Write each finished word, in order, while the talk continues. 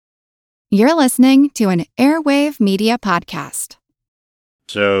You're listening to an Airwave Media Podcast.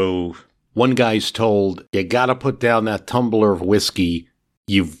 So, one guy's told, you gotta put down that tumbler of whiskey.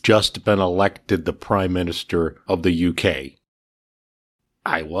 You've just been elected the Prime Minister of the UK.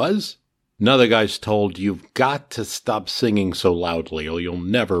 I was? Another guy's told, you've got to stop singing so loudly or you'll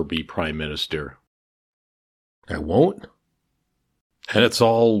never be Prime Minister. I won't? And it's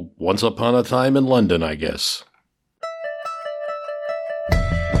all once upon a time in London, I guess.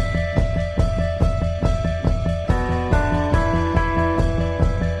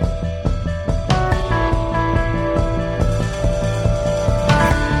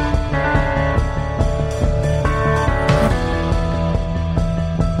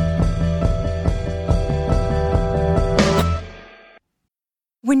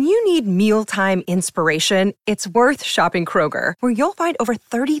 When you need mealtime inspiration, it's worth shopping Kroger, where you'll find over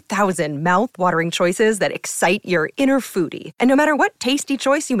 30,000 mouth-watering choices that excite your inner foodie. And no matter what tasty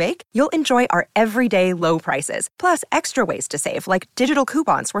choice you make, you'll enjoy our everyday low prices, plus extra ways to save, like digital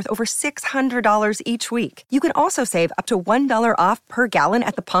coupons worth over $600 each week. You can also save up to $1 off per gallon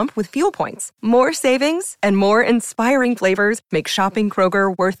at the pump with fuel points. More savings and more inspiring flavors make shopping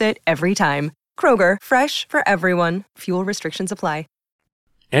Kroger worth it every time. Kroger, fresh for everyone. Fuel restrictions apply.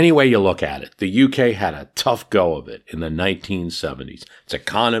 Any way you look at it, the UK had a tough go of it in the 1970s. Its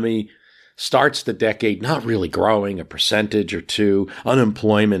economy starts the decade not really growing, a percentage or two.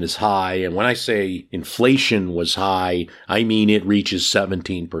 Unemployment is high. And when I say inflation was high, I mean it reaches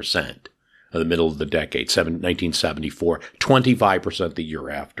 17% in the middle of the decade, 1974, 25% the year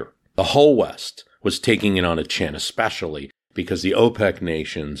after. The whole West was taking it on a chin, especially because the OPEC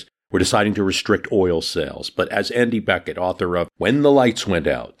nations were deciding to restrict oil sales. But as Andy Beckett, author of When the Lights Went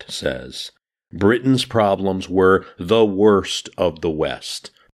Out, says, Britain's problems were the worst of the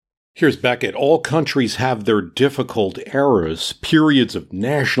West. Here's Beckett. All countries have their difficult eras, periods of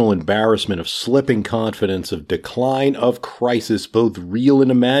national embarrassment, of slipping confidence, of decline, of crisis, both real and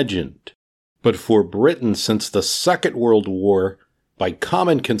imagined. But for Britain, since the Second World War, by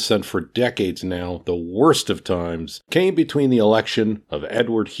common consent for decades now, the worst of times came between the election of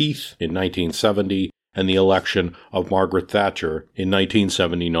Edward Heath in 1970 and the election of Margaret Thatcher in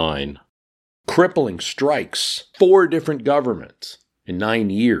 1979. Crippling strikes, 4 different governments in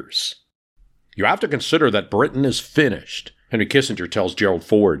 9 years. You have to consider that Britain is finished, Henry Kissinger tells Gerald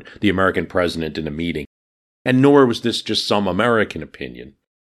Ford, the American president, in a meeting. And nor was this just some American opinion.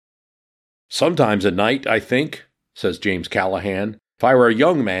 Sometimes at night, I think, says James Callahan, if I were a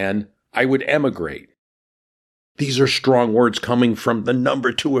young man, I would emigrate. These are strong words coming from the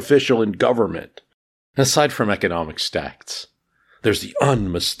number 2 official in government. Aside from economic stats, there's the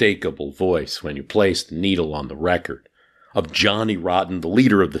unmistakable voice, when you place the needle on the record, of Johnny Rotten, the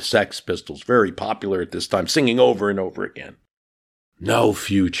leader of the Sex Pistols, very popular at this time, singing over and over again. No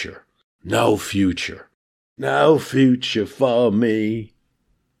future, no future, no future for me.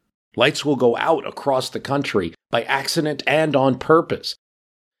 Lights will go out across the country by accident and on purpose,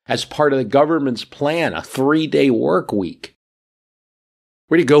 as part of the government's plan, a 3-day work week.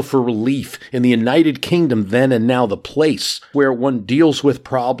 Where do you go for relief? In the United Kingdom then and now, the place where one deals with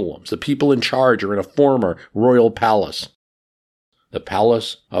problems. The people in charge are in a former royal palace, the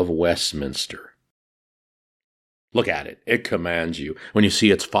Palace of Westminster. Look at it. It commands you when you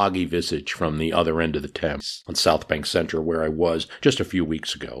see its foggy visage from the other end of the Thames on South Bank Centre, where I was just a few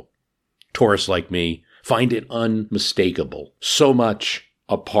weeks ago. Tourists like me find it unmistakable, so much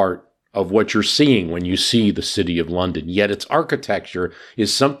a part of what you're seeing when you see the City of London. Yet its architecture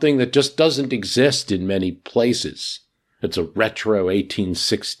is something that just doesn't exist in many places. It's a retro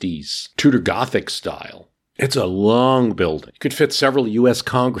 1860s Tudor Gothic style. It's a long building. It could fit several U.S.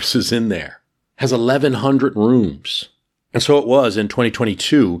 Congresses in there. It has 1,100 rooms. And so it was in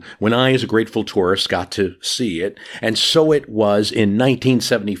 2022 when I, as a grateful tourist, got to see it. And so it was in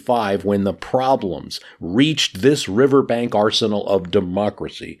 1975 when the problems reached this riverbank arsenal of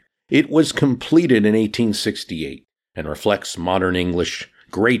democracy. It was completed in 1868 and reflects modern English.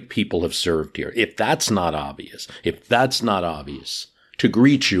 Great people have served here. If that's not obvious, to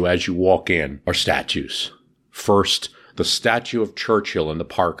greet you as you walk in are statues. First, the statue of Churchill in the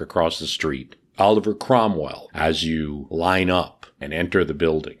park across the street. Oliver Cromwell as you line up and enter the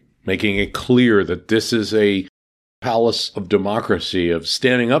building, making it clear that this is a palace of democracy, of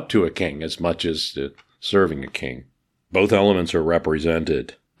standing up to a king as much as serving a king. Both elements are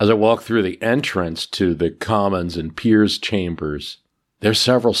represented. As I walk through the entrance to the Commons and Peers' chambers, there's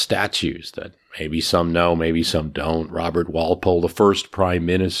several statues that maybe some know, maybe some don't. Robert Walpole, the first prime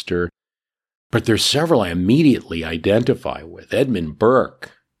minister. But there's several I immediately identify with. Edmund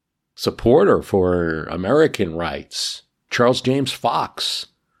Burke, supporter for American rights. Charles James Fox,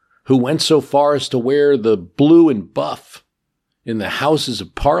 who went so far as to wear the blue and buff in the Houses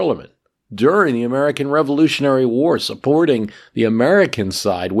of Parliament during the American Revolutionary War, supporting the American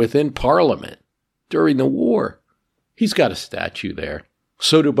side within Parliament during the war. He's got a statue there.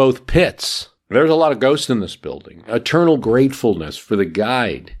 So do both Pitts. There's a lot of ghosts in this building. Eternal gratefulness for the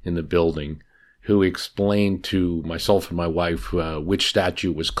guide in the building who explained to myself and my wife which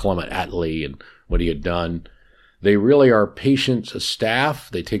statue was Clement Attlee and what he had done. They really are patient staff.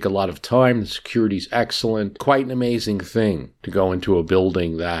 They take a lot of time. The security's excellent. Quite an amazing thing to go into a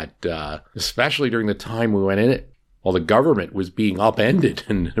building that, especially during the time we went in it, while the government was being upended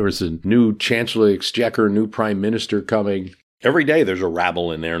and there was a new Chancellor of the Exchequer, new Prime Minister coming. Every day there's a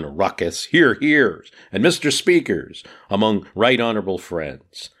rabble in there and a ruckus, here's, and Mr. Speakers, among right honorable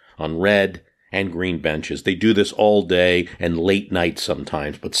friends on red and green benches. They do this all day and late night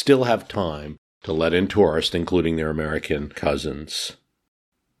sometimes, but still have time to let in tourists, including their American cousins.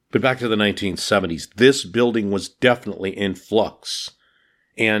 But back to the 1970s, this building was definitely in flux.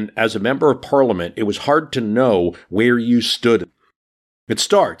 And as a member of Parliament, it was hard to know where you stood. It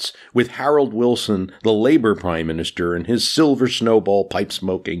starts with Harold Wilson, the Labour Prime Minister, and his silver snowball pipe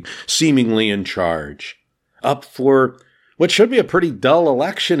smoking, seemingly in charge. Up for what should be a pretty dull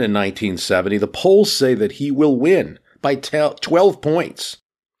election in 1970, the polls say that he will win by 12 points.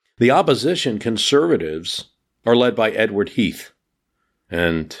 The opposition Conservatives are led by Edward Heath,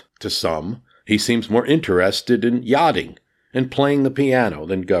 and to some, he seems more interested in yachting and playing the piano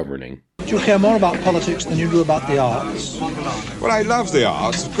than governing. Do you care more about politics than you do about the arts? Well, I love the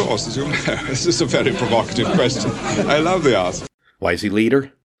arts, of course, as you know. This is a very provocative question. I love the arts. Why is he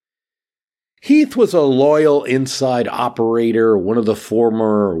leader? Heath was a loyal inside operator, one of the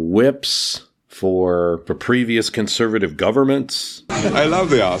former whips for previous conservative governments. I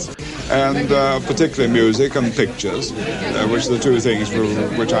love the arts, and particularly music and pictures, which are the two things for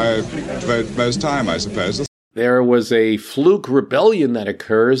which I devote most time, I suppose. There was a fluke rebellion that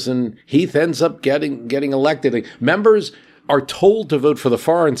occurs, and Heath ends up getting elected. Members are told to vote for the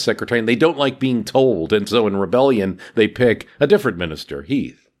foreign secretary, and they don't like being told, and so in rebellion, they pick a different minister,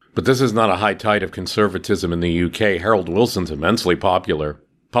 Heath. But this is not a high tide of conservatism in the UK. Harold Wilson's immensely popular.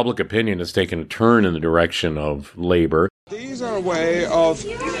 Public opinion has taken a turn in the direction of Labour. These are a way of,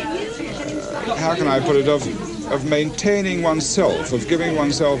 how can I put it, of maintaining oneself, of giving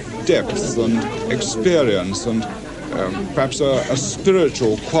oneself depth and experience and perhaps a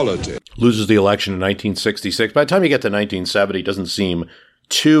spiritual quality. Loses the election in 1966. By the time you get to 1970, it doesn't seem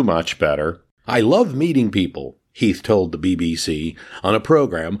too much better. I love meeting people, Heath told the BBC on a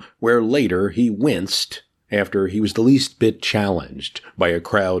program where later he winced after he was the least bit challenged by a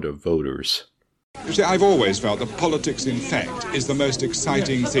crowd of voters. You see, I've always felt that politics, in fact, is the most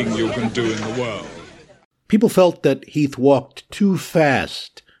exciting thing you can do in the world. People felt that Heath walked too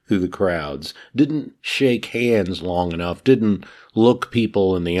fast through the crowds, didn't shake hands long enough, didn't look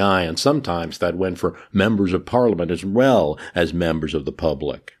people in the eye, and sometimes that went for members of Parliament as well as members of the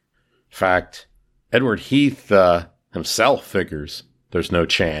public. In fact, Edward Heath himself figures there's no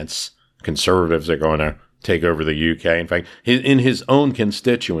chance Conservatives are going to take over the UK. In fact, in his own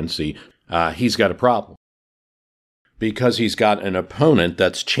constituency, he's got a problem. Because he's got an opponent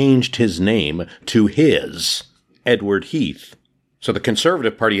that's changed his name to his, Edward Heath. So the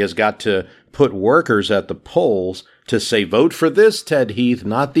Conservative Party has got to put workers at the polls to say, vote for this Ted Heath,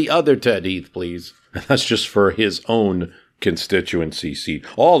 not the other Ted Heath, please. And that's just for his own constituency seat.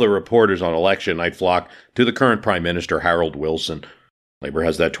 All the reporters on election night flock to the current Prime Minister, Harold Wilson. Labour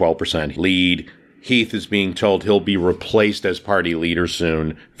has that 12% lead. Heath is being told he'll be replaced as party leader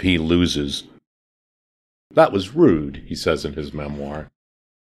soon if he loses. That was rude, he says in his memoir.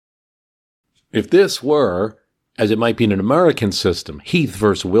 If this were, as it might be in an American system, Heath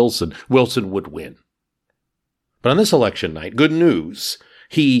versus Wilson, Wilson would win. But on this election night, good news,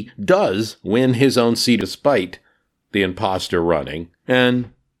 he does win his own seat despite the imposter running, and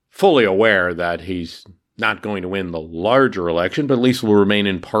fully aware that he's not going to win the larger election, but at least will remain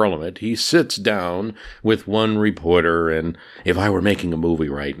in Parliament. He sits down with one reporter, and if I were making a movie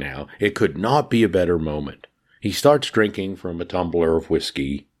right now, it could not be a better moment. He starts drinking from a tumbler of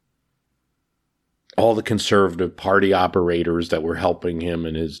whiskey. All the Conservative Party operators that were helping him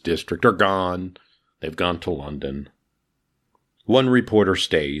in his district are gone. They've gone to London. One reporter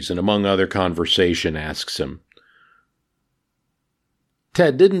stays, and among other conversation asks him,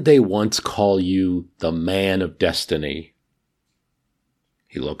 Ted, didn't they once call you the man of destiny?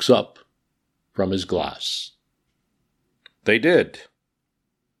 He looks up from his glass. They did.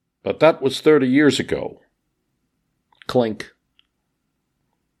 But that was 30 years ago. Clink.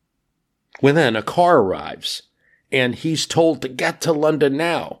 When then a car arrives, and he's told to get to London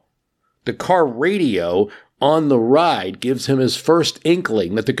now. The car radio on the ride gives him his first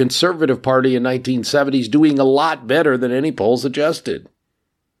inkling that the Conservative Party in 1970 is doing a lot better than any poll suggested.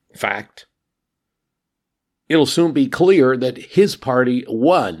 Fact. It'll soon be clear that his party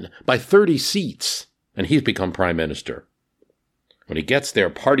won by 30 seats, and he's become prime minister. When he gets there,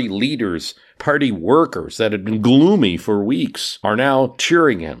 party leaders, party workers that had been gloomy for weeks are now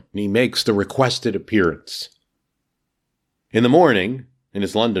cheering him, and he makes the requested appearance. In the morning, in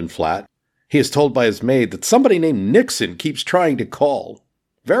his London flat, he is told by his maid that somebody named Nixon keeps trying to call.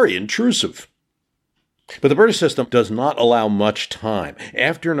 Very intrusive. But the British system does not allow much time.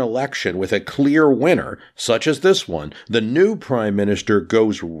 After an election with a clear winner, such as this one, the new prime minister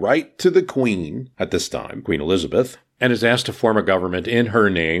goes right to the Queen, at this time, Queen Elizabeth, and is asked to form a government in her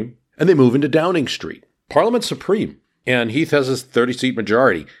name, and they move into Downing Street. Parliament's supreme, and Heath has his 30-seat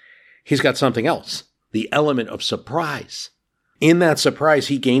majority. He's got something else, the element of surprise. In that surprise,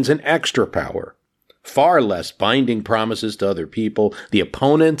 he gains an extra power. Far less binding promises to other people. The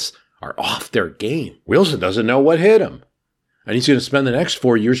opponents are off their game. Wilson doesn't know what hit him, and he's going to spend the next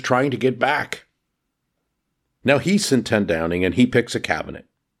 4 years trying to get back. Now Heath's in 10 Downing, and he picks a cabinet.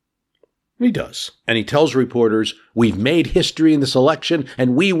 He does. And he tells reporters, we've made history in this election,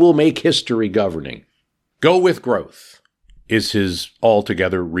 and we will make history governing. Go with growth is his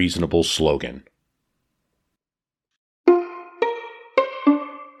altogether reasonable slogan.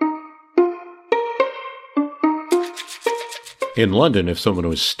 In London, if someone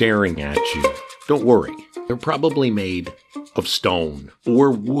was staring at you, don't worry. They're probably made of stone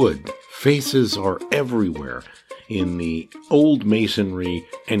or wood. Faces are everywhere in the old masonry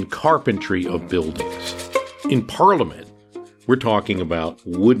and carpentry of buildings. In Parliament, we're talking about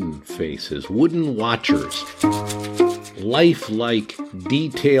wooden faces, wooden watchers, lifelike,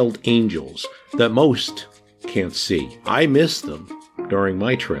 detailed angels that most can't see. I miss them during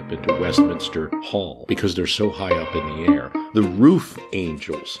my trip into Westminster Hall because they're so high up in the air. The roof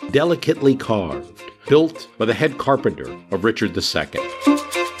angels, delicately carved, built by the head carpenter of Richard II.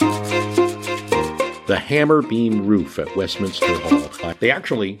 The hammer beam roof at Westminster Hall. They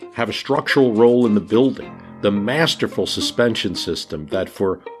actually have a structural role in the building. The masterful suspension system that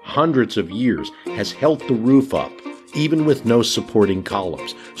for hundreds of years has held the roof up, even with no supporting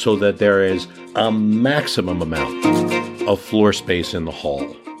columns, so that there is a maximum amount of floor space in the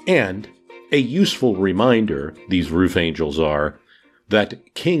hall. And a useful reminder, these roof angels are,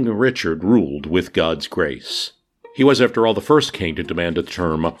 that King Richard ruled with God's grace. He was, after all, the first king to demand the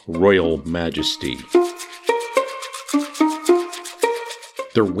term Royal Majesty.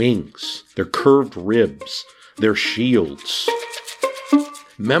 Their wings, their curved ribs, their shields.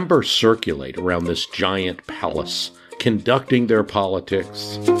 Members circulate around this giant palace, conducting their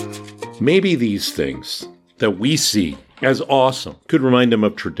politics. Maybe these things that we see as awesome could remind them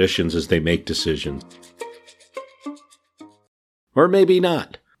of traditions as they make decisions. Or maybe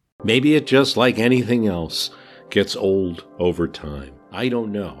not. Maybe it, just like anything else, gets old over time. I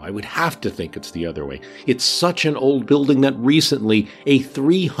don't know. I would have to think it's the other way. It's such an old building that recently a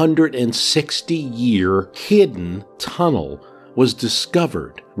 360-year hidden tunnel was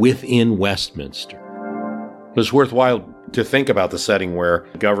discovered within Westminster. It's worthwhile to think about the setting where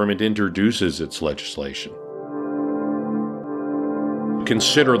the government introduces its legislation.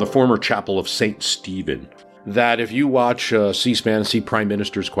 Consider the former chapel of St. Stephen, that if you watch C-SPAN and see Prime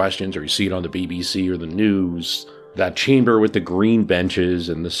Minister's Questions, or you see it on the BBC or the news, that chamber with the green benches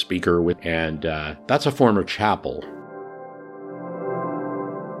and the speaker that's a former chapel.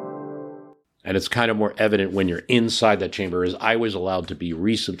 And it's kind of more evident when you're inside that chamber, as I was allowed to be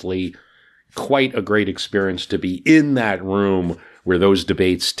recently. Quite a great experience to be in that room where those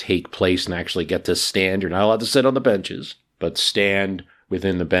debates take place and actually get to stand. You're not allowed to sit on the benches, but stand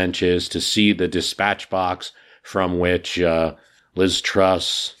within the benches to see the dispatch box from which Liz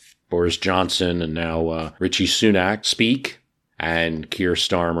Truss, Boris Johnson, and now Rishi Sunak speak, and Keir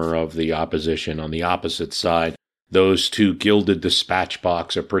Starmer of the opposition on the opposite side. Those two gilded dispatch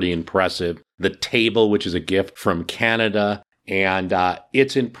box are pretty impressive. The table, which is a gift from Canada, and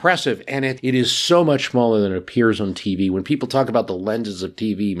it's impressive, and it is so much smaller than it appears on TV. When people talk about the lenses of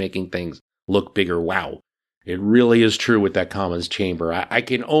TV making things look bigger, wow. It really is true with that Commons chamber. I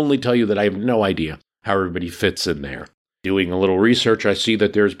can only tell you that I have no idea how everybody fits in there. Doing a little research, I see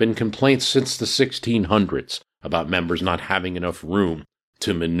that there's been complaints since the 1600s about members not having enough room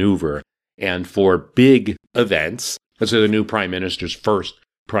to maneuver. And for big events, let's say the new prime minister's first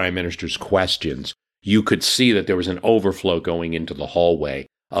prime minister's questions, you could see that there was an overflow going into the hallway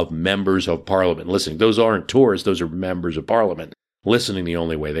of members of parliament listening. Those aren't tourists, those are members of parliament listening the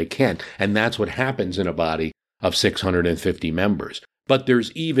only way they can. And that's what happens in a body of 650 members. But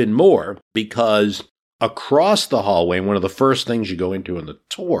there's even more, because across the hallway, one of the first things you go into in the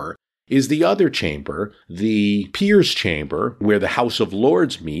tour is the other chamber, the Peers Chamber, where the House of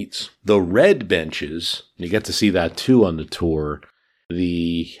Lords meets, the red benches. You get to see that too on the tour.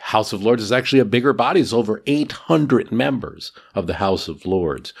 The House of Lords is actually a bigger body. It's over 800 members of the House of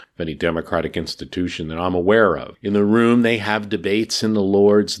Lords, of any democratic institution that I'm aware of. In the room, they have debates in the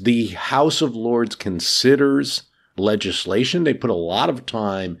Lords. The House of Lords considers legislation. They put a lot of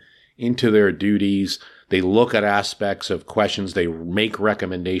time into their duties. They look at aspects of questions. They make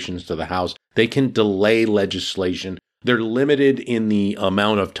recommendations to the House. They can delay legislation. They're limited in the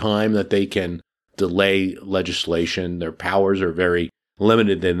amount of time that they can delay legislation. Their powers are very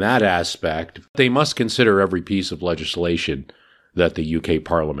limited in that aspect. They must consider every piece of legislation that the UK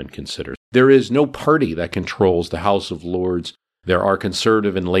Parliament considers. There is no party that controls the House of Lords. There are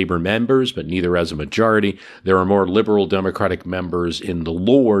Conservative and Labour members, but neither has a majority. There are more Liberal Democratic members in the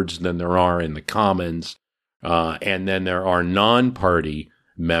Lords than there are in the Commons. And then there are non-party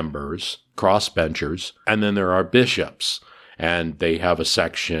members, crossbenchers, and then there are bishops. And they have a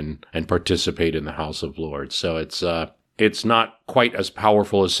section and participate in the House of Lords. So it's not quite as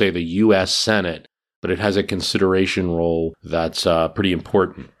powerful as, say, the U.S. Senate, but it has a consideration role that's pretty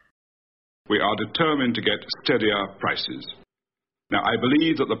important. We are determined to get steadier prices. Now, I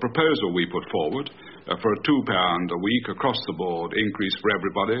believe that the proposal we put forward for a £2 a week across the board increase for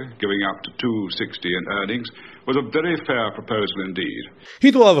everybody, giving up to $2.60 in earnings, was a very fair proposal indeed.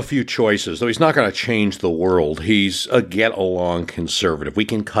 Heath will have a few choices, though he's not going to change the world. He's a get-along conservative. We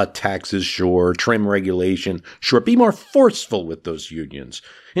can cut taxes, sure, trim regulation, sure, be more forceful with those unions,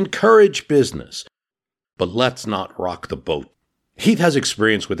 encourage business. But let's not rock the boat. Heath has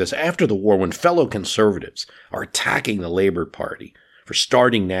experience with this after the war when fellow conservatives are attacking the Labour Party for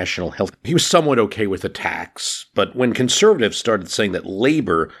starting national health. He was somewhat okay with the tax, but when conservatives started saying that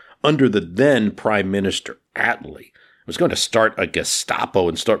Labour, under the then Prime Minister Attlee, was going to start a Gestapo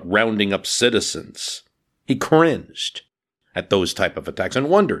and start rounding up citizens, he cringed at those type of attacks and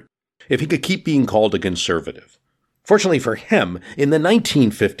wondered if he could keep being called a conservative. Fortunately for him, in the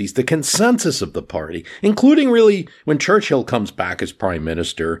 1950s, the consensus of the party, including really when Churchill comes back as prime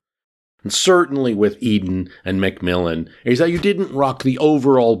minister, and certainly with Eden and Macmillan, is that you didn't rock the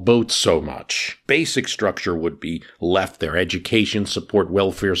overall boat so much. Basic structure would be left there: education support,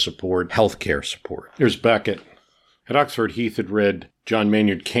 welfare support, healthcare support. There's Beckett. At Oxford, Heath had read John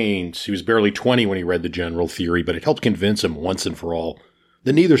Maynard Keynes. He was barely 20 when he read the general theory, but it helped convince him once and for all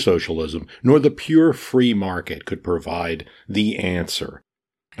that neither socialism nor the pure free market could provide the answer.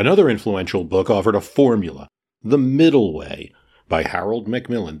 Another influential book offered a formula, The Middle Way, by Harold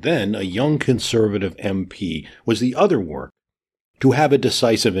Macmillan, then a young conservative MP, was the other work to have a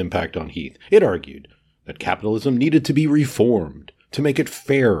decisive impact on Heath. It argued that capitalism needed to be reformed to make it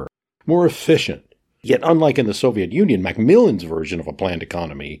fairer, more efficient. Yet unlike in the Soviet Union, Macmillan's version of a planned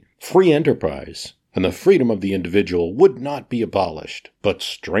economy, free enterprise and the freedom of the individual would not be abolished, but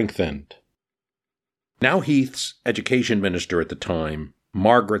strengthened. Now Heath's education minister at the time,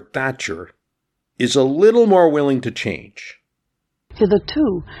 Margaret Thatcher, is a little more willing to change.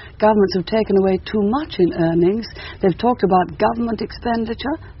 Hitherto, governments have taken away too much in earnings. They've talked about government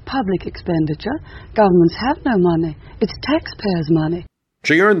expenditure, public expenditure. Governments have no money. It's taxpayers' money.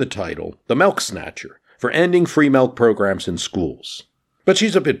 She earned the title, the Milk Snatcher, for ending free milk programs in schools. But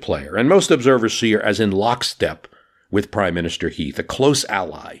she's a bit player, and most observers see her as in lockstep with Prime Minister Heath, a close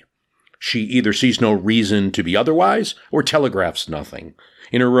ally. She either sees no reason to be otherwise or telegraphs nothing.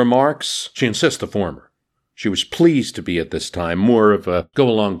 In her remarks, she insists the former. She was pleased to be at this time more of a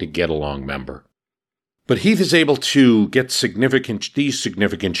go-along-to-get-along member. But Heath is able to get these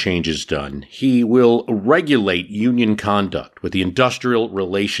significant changes done. He will regulate union conduct with the Industrial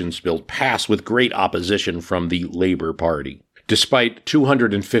Relations Bill passed with great opposition from the Labour Party. Despite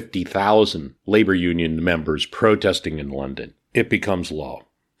 250,000 labor union members protesting in London, it becomes law.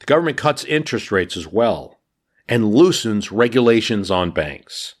 The government cuts interest rates as well and loosens regulations on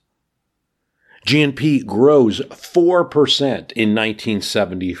banks. GNP grows 4% in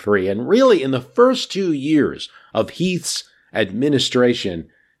 1973, and really in the first 2 years of Heath's administration,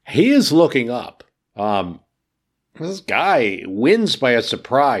 he is looking up. This guy wins by a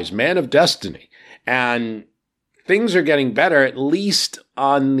surprise, man of destiny, and things are getting better, at least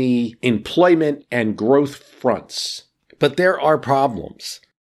on the employment and growth fronts. But there are problems.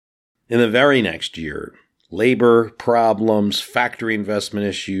 In the very next year, labor problems, factory investment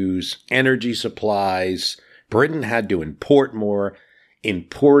issues, energy supplies. Britain had to import more.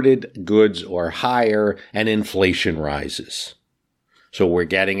 Imported goods are higher, and inflation rises. So we're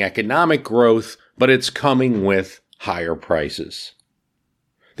getting economic growth, but it's coming with higher prices.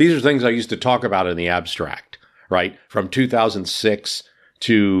 These are things I used to talk about in the abstract, right? From 2006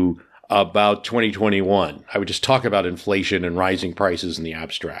 to about 2021. I would just talk about inflation and rising prices in the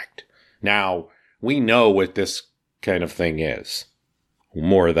abstract. Now, we know what this kind of thing is.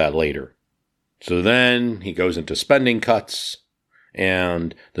 More of that later. So then he goes into spending cuts,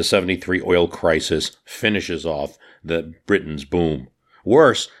 and the 73 oil crisis finishes off Britain's boom.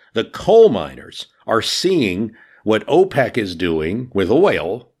 Worse, the coal miners are seeing what OPEC is doing with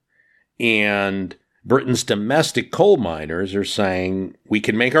oil, and Britain's domestic coal miners are saying, we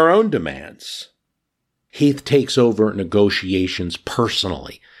can make our own demands. Heath takes over negotiations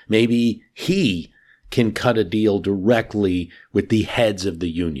personally. Maybe he can cut a deal directly with the heads of the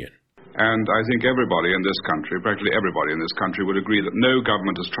union. And I think everybody in this country, practically everybody in this country, would agree that no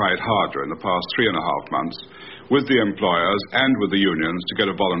government has tried harder in the past 3.5 months with the employers and with the unions to get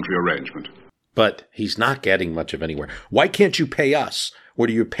a voluntary arrangement. But he's not getting much of anywhere. Why can't you pay us? What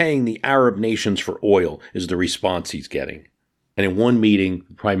are you paying the Arab nations for oil is the response he's getting. And in one meeting,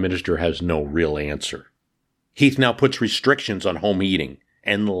 the Prime Minister has no real answer. Heath now puts restrictions on home heating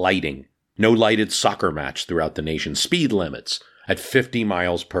and lighting. No lighted soccer match throughout the nation. Speed limits at 50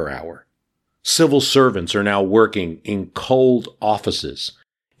 miles per hour. Civil servants are now working in cold offices.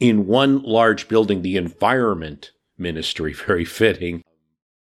 In one large building, the Environment Ministry, very fitting,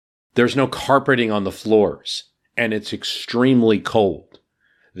 there's no carpeting on the floors, and it's extremely cold.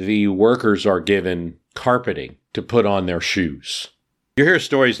 The workers are given carpeting to put on their shoes. You hear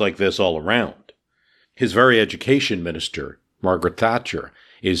stories like this all around. His very education minister, Margaret Thatcher,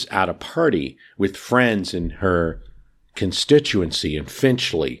 is at a party with friends in her constituency in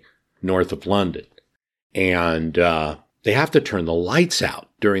Finchley, north of London. And they have to turn the lights out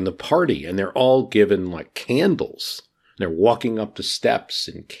during the party, and they're all given like candles. They're walking up the steps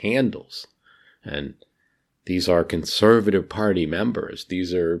in candles. And these are Conservative Party members.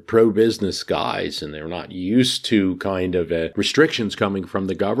 These are pro-business guys, and they're not used to kind of restrictions coming from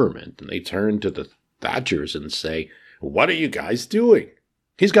the government. And they turn to the Thatchers and say, what are you guys doing?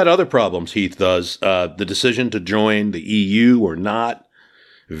 He's got other problems, Heath does. The decision to join the EU or not,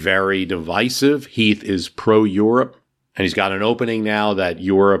 very divisive. Heath is pro-Europe, and he's got an opening now that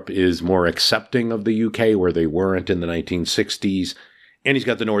Europe is more accepting of the UK, where they weren't in the 1960s. And he's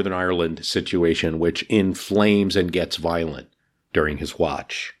got the Northern Ireland situation, which inflames and gets violent during his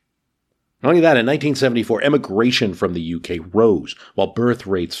watch. Not only that, in 1974, emigration from the UK rose while birth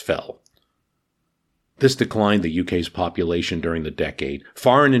rates fell. This declined the UK's population during the decade.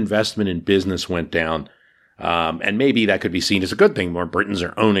 Foreign investment in business went down, and maybe that could be seen as a good thing. More Britons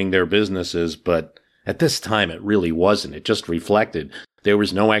are owning their businesses, but at this time it really wasn't. It just reflected there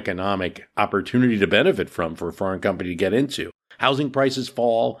was no economic opportunity to benefit from for a foreign company to get into. Housing prices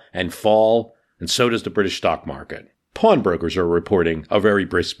fall, and so does the British stock market. Pawnbrokers are reporting a very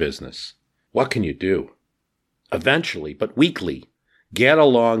brisk business. What can you do? Eventually, but weakly, Get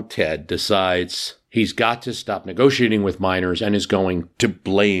Along Ted decides he's got to stop negotiating with miners and is going to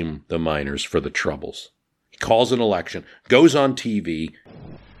blame the miners for the troubles. He calls an election, goes on TV.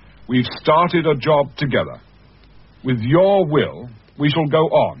 We've started a job together. With your will, we shall go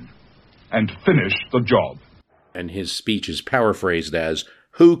on and finish the job. And his speech is paraphrased as,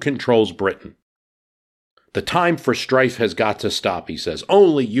 who controls Britain? The time for strife has got to stop, he says.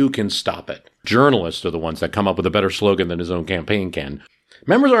 Only you can stop it. Journalists are the ones that come up with a better slogan than his own campaign can.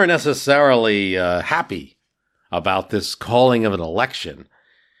 Members aren't necessarily happy about this calling of an election.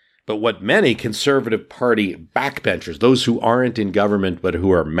 But what many Conservative Party backbenchers, those who aren't in government but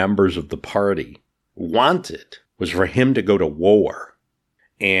who are members of the party, wanted was for him to go to war.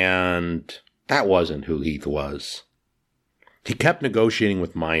 And that wasn't who Heath was. He kept negotiating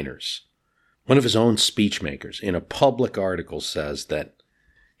with miners. One of his own speechmakers in a public article says that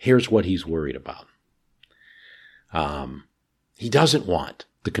here's what he's worried about. He doesn't want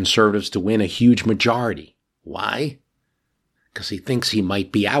the Conservatives to win a huge majority. Why? Because he thinks he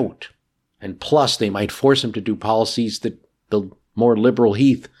might be out. And plus, they might force him to do policies that the more liberal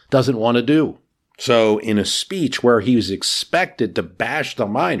Heath doesn't want to do. So in a speech where he was expected to bash the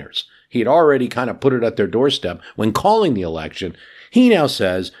miners, he had already kind of put it at their doorstep when calling the election. He now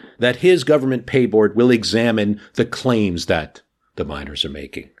says that his government pay board will examine the claims that the miners are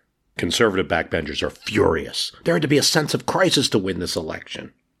making. Conservative backbenchers are furious. There had to be a sense of crisis to win this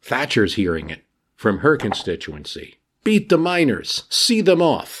election. Thatcher's hearing it from her constituency. Beat the miners. See them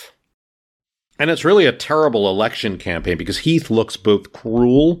off. And it's really a terrible election campaign because Heath looks both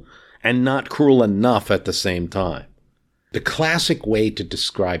cruel and not cruel enough at the same time. The classic way to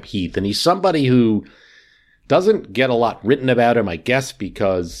describe Heath, and he's somebody who doesn't get a lot written about him, I guess,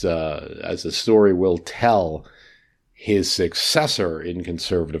 because, as the story will tell, His successor in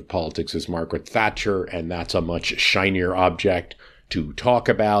conservative politics is Margaret Thatcher, and that's a much shinier object to talk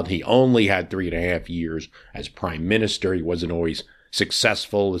about. He only had 3.5 years as prime minister. He wasn't always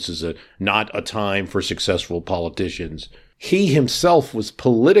successful. This is not a time for successful politicians. He himself was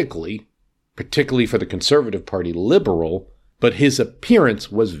politically, particularly for the Conservative Party, liberal, but his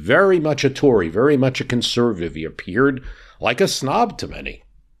appearance was very much a Tory, very much a conservative. He appeared like a snob to many.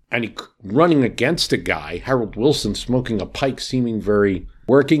 And he running against a guy, Harold Wilson, smoking a pipe, seeming very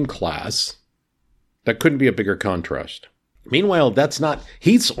working class. That couldn't be a bigger contrast. Meanwhile, that's not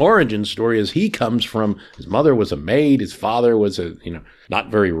Heath's origin story. As he comes from, his mother was a maid, his father was not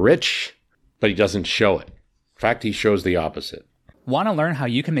very rich, but he doesn't show it. In fact, he shows the opposite. Want to learn how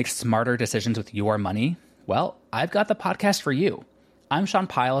you can make smarter decisions with your money? Well, I've got the podcast for you. I'm Sean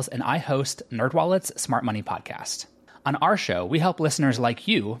Piles, and I host NerdWallet's Smart Money Podcast. On our show, we help listeners like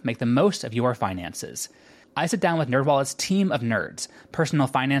you make the most of your finances. I sit down with NerdWallet's team of nerds, personal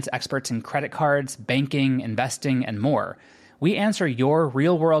finance experts in credit cards, banking, investing, and more. We answer your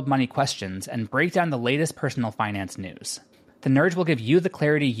real-world money questions and break down the latest personal finance news. The nerds will give you the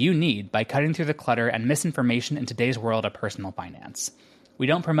clarity you need by cutting through the clutter and misinformation in today's world of personal finance. We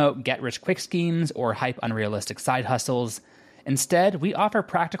don't promote get-rich-quick schemes or hype unrealistic side hustles. Instead, we offer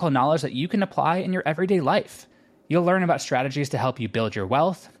practical knowledge that you can apply in your everyday life. You'll learn about strategies to help you build your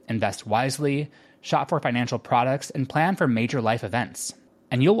wealth, invest wisely, shop for financial products, and plan for major life events.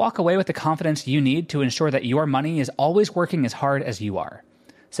 And you'll walk away with the confidence you need to ensure that your money is always working as hard as you are.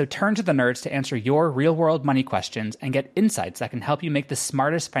 So turn to the nerds to answer your real-world money questions and get insights that can help you make the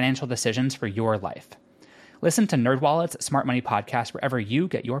smartest financial decisions for your life. Listen to NerdWallet's Smart Money Podcast wherever you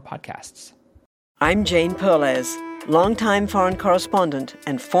get your podcasts. I'm Jane Perlez, longtime foreign correspondent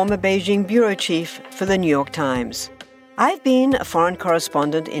and former Beijing bureau chief for the New York Times. I've been a foreign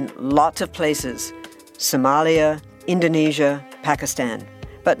correspondent in lots of places: Somalia, Indonesia, Pakistan,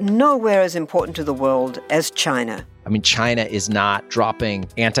 but nowhere as important to the world as China. I mean, China is not dropping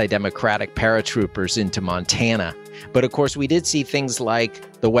anti-democratic paratroopers into Montana. But of course, we did see things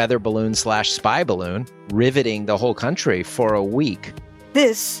like the weather balloon/spy balloon riveting the whole country for a week.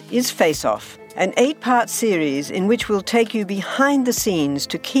 This is Face Off, an 8-part series in which we'll take you behind the scenes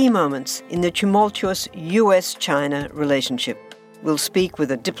to key moments in the tumultuous U.S.-China relationship. We'll speak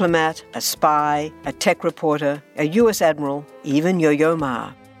with a diplomat, a spy, a tech reporter, a U.S. admiral, even Yo-Yo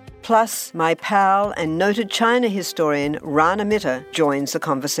Ma. Plus, my pal and noted China historian Rana Mitter joins the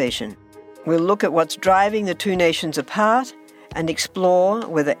conversation. We'll look at what's driving the two nations apart and explore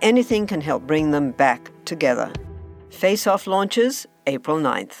whether anything can help bring them back together. Face Off launches April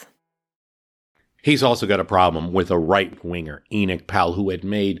 9th. He's also got a problem with a right-winger, Enoch Powell, who had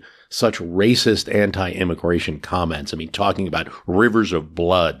made such racist anti-immigration comments. I mean, talking about rivers of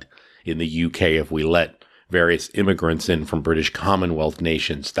blood in the UK if we let various immigrants in from British Commonwealth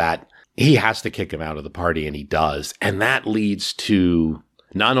nations, that he has to kick him out of the party, and he does. And that leads to,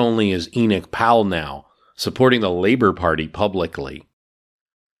 not only is Enoch Powell now supporting the Labour Party publicly,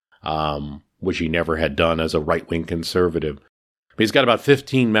 which he never had done as a right-wing conservative, but he's got about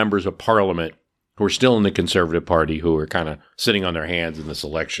 15 members of parliament who are still in the Conservative Party who are kind of sitting on their hands in this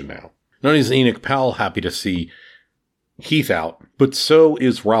election now. Not only is Enoch Powell happy to see Heath out, but so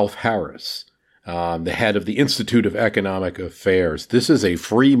is Ralph Harris, the head of the Institute of Economic Affairs. This is a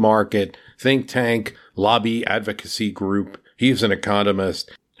free market think tank, lobby advocacy group. He's an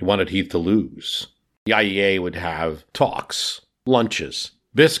economist. He wanted Heath to lose. The IEA would have talks, lunches,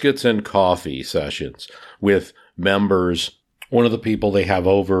 biscuits and coffee sessions with members. One of the people they have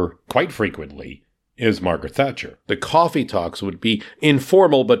over quite frequently is Margaret Thatcher. The coffee talks would be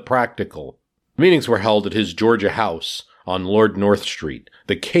informal but practical. Meetings were held at his Georgia house on Lord North Street,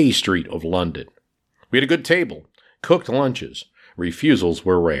 the K Street of London. We had a good table, cooked lunches. Refusals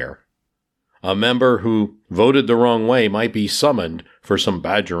were rare. A member who voted the wrong way might be summoned for some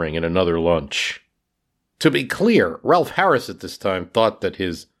badgering at another lunch. To be clear, Ralph Harris at this time thought that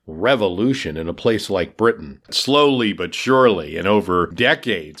his revolution in a place like Britain, slowly but surely and over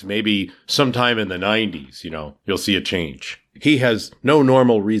decades, maybe sometime in the 90s, you'll see a change. He has no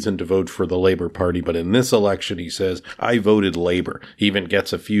normal reason to vote for the Labour Party, but in this election, he says, I voted Labour. He even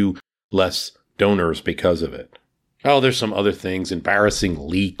gets a few less donors because of it. Oh, there's some other things, embarrassing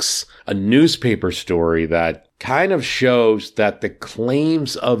leaks, a newspaper story that kind of shows that the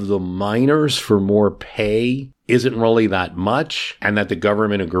claims of the miners for more pay isn't really that much, and that the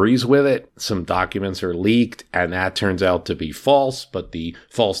government agrees with it. Some documents are leaked, and that turns out to be false, but the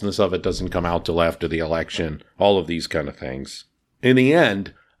falseness of it doesn't come out till after the election. All of these kind of things. In the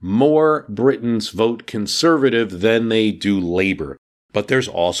end, more Britons vote Conservative than they do Labour. But there's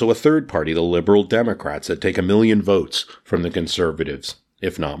also a third party, the Liberal Democrats, that take 1 million votes from the Conservatives,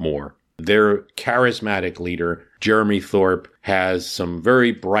 if not more. Their charismatic leader, Jeremy Thorpe, has some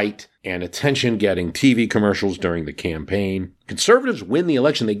very bright and attention-getting TV commercials during the campaign. Conservatives win the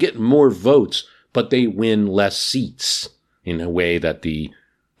election. They get more votes, but they win less seats in a way that the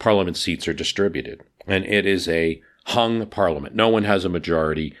parliament seats are distributed. And it is a hung parliament. No one has a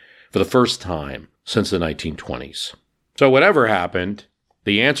majority for the first time since the 1920s. So whatever happened,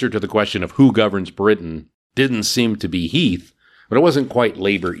 the answer to the question of who governs Britain didn't seem to be Heath, but it wasn't quite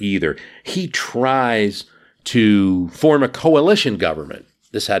Labour either. He tries to form a coalition government.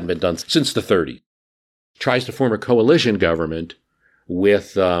 This hadn't been done since the 30s. Tries to form a coalition government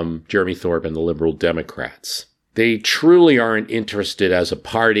with Jeremy Thorpe and the Liberal Democrats. They truly aren't interested as a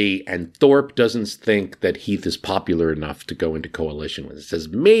party, and Thorpe doesn't think that Heath is popular enough to go into coalition with. He says,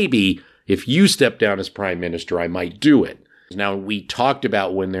 maybe if you step down as prime minister, I might do it. Now, we talked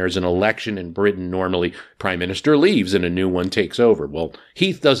about when there's an election in Britain, normally prime minister leaves and a new one takes over. Well,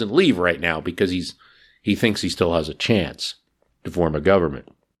 Heath doesn't leave right now because he thinks he still has a chance to form a government.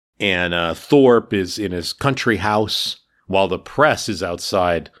 And Thorpe is in his country house while the press is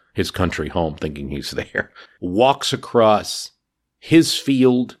outside his country home thinking he's there. Walks across his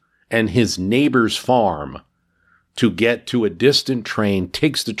field and his neighbor's farm to get to a distant train,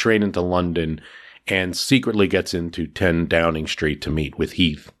 takes the train into London, and secretly gets into 10 Downing Street to meet with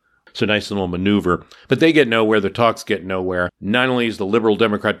Heath. It's a nice little maneuver, but they get nowhere. The talks get nowhere. Not only is the Liberal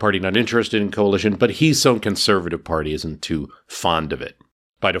Democrat Party not interested in coalition, but Heath's own Conservative Party isn't too fond of it.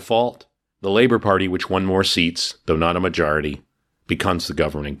 By default, the Labour Party, which won more seats, though not a majority, becomes the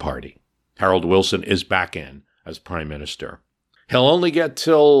governing party. Harold Wilson is back in as Prime Minister. He'll only get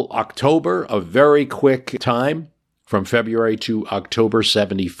till October, a very quick time, from February to October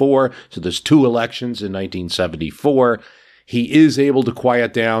 74. So there's 2 elections in 1974. He is able to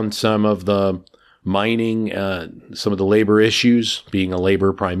quiet down some of the mining, some of the labor issues, being a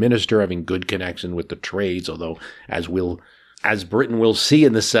Labour Prime Minister, having good connection with the trades, although as Britain will see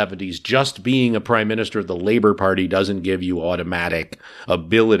in the 70s, just being a prime minister of the Labour Party doesn't give you automatic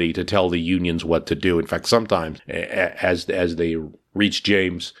ability to tell the unions what to do. In fact, sometimes as they reach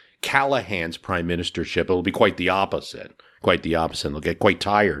James Callaghan's prime ministership, it'll be quite the opposite. They'll get quite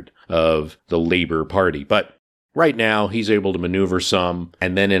tired of the Labour Party. But right now, he's able to maneuver some.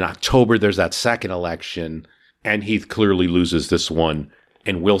 And then in October, there's that second election, and Heath clearly loses this one,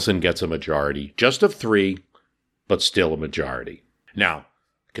 and Wilson gets a majority, just of 3, but still a majority. Now,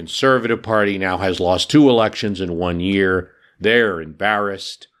 Conservative Party now has lost 2 elections in 1 year. They're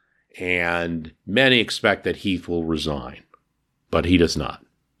embarrassed, and many expect that Heath will resign, but he does not.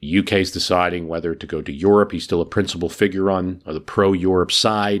 The UK is deciding whether to go to Europe. He's still a principal figure on the pro-Europe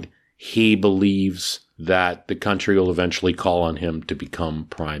side. He believes that the country will eventually call on him to become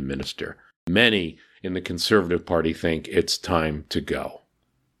prime minister. Many in the Conservative Party think it's time to go.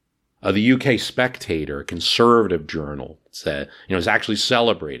 The UK Spectator, a conservative journal, is actually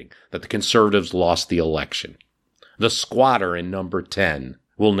celebrating that the Conservatives lost the election. The squatter in number 10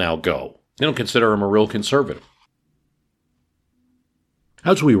 will now go. They don't consider him a real conservative.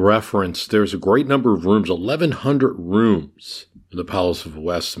 As we referenced, there's a great number of rooms, 1,100 rooms in the Palace of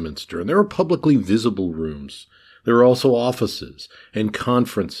Westminster, and there are publicly visible rooms. There are also offices and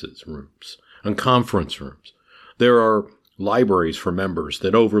conference rooms. There are libraries for members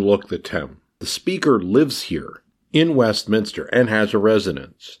that overlook the Thames. The Speaker lives here in Westminster and has a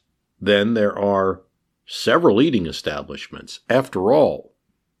residence. Then there are several eating establishments. After all,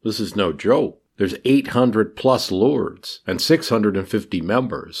 this is no joke. There's 800 plus lords and 650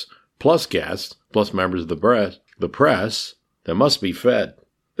 members, plus guests, plus members of the press that must be fed.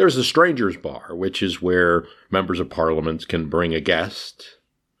 There's the Strangers' Bar, which is where members of Parliament can bring a guest.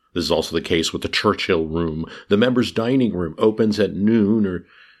 This is also the case with the Churchill Room. The members' dining room opens at noon or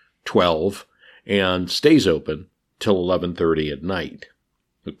 12 and stays open till 11:30 at night.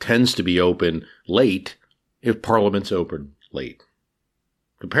 It tends to be open late if Parliament's open late.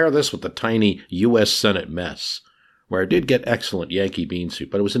 Compare this with the tiny U.S. Senate mess, where I did get excellent Yankee bean soup,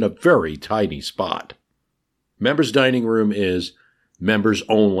 but it was in a very tiny spot. Members' dining room is members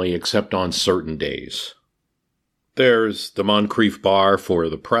only except on certain days. There's the Moncrief Bar for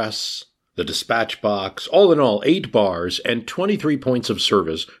the press, the Dispatch Box, all in all 8 bars and 23 points of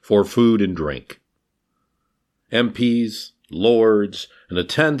service for food and drink. MPs, lords, and the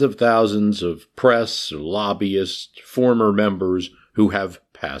tens of thousands of press, lobbyists, former members who have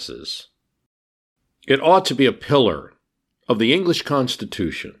passes. It ought to be a pillar of the English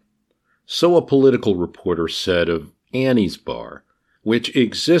Constitution, so a political reporter said of Annie's Bar, which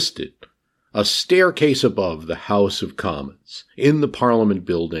existed a staircase above the House of Commons in the Parliament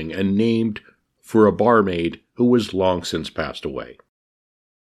building and named for a barmaid who was long since passed away.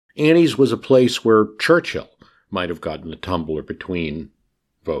 Annie's was a place where Churchill might have gotten a tumbler between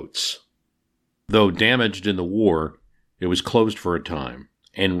votes. Though damaged in the war, it was closed for a time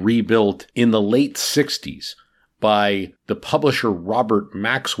and rebuilt in the late 60s by the publisher Robert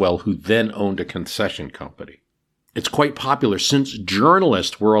Maxwell, who then owned a concession company. It's quite popular since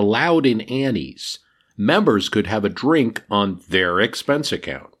journalists were allowed in Annie's. Members could have a drink on their expense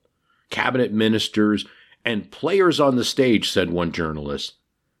account. Cabinet ministers and players on the stage, said one journalist,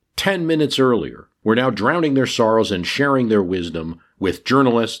 10 minutes earlier, were now drowning their sorrows and sharing their wisdom with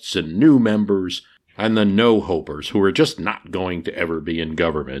journalists and new members and the no-hopers who were just not going to ever be in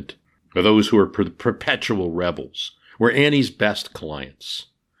government, or those who were perpetual rebels, were Annie's best clients.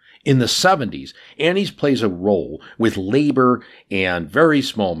 In the 70s, Annie's plays a role with labor and very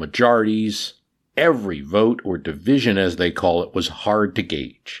small majorities. Every vote, or division as they call it, was hard to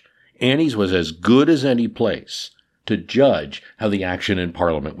gauge. Annie's was as good as any place to judge how the action in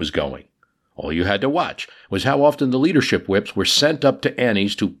Parliament was going. All you had to watch was how often the leadership whips were sent up to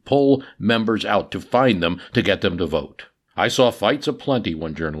Annie's to pull members out to find them to get them to vote. I saw fights aplenty,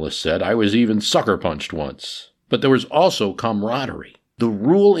 one journalist said. I was even sucker punched once. But there was also camaraderie. The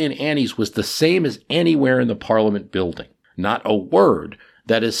rule in Annie's was the same as anywhere in the Parliament building. Not a word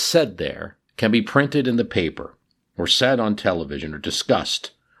that is said there can be printed in the paper or said on television or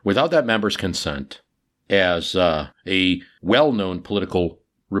discussed without that member's consent. As a well-known political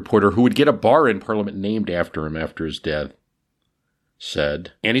reporter who would get a bar in Parliament named after him after his death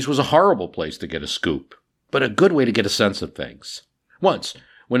said, Annie's was a horrible place to get a scoop, but a good way to get a sense of things. Once,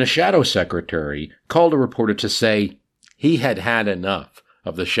 when a shadow secretary called a reporter to say he had had enough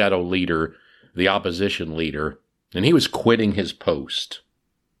of the shadow leader, the opposition leader, and he was quitting his post.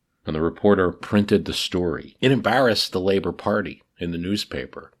 And the reporter printed the story. It embarrassed the Labour Party in the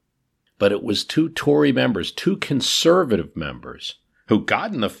newspaper. But it was two Tory members, two Conservative members, who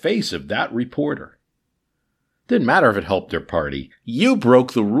got in the face of that reporter. Didn't matter if it helped their party. You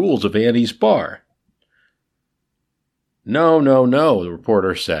broke the rules of Annie's bar. No, the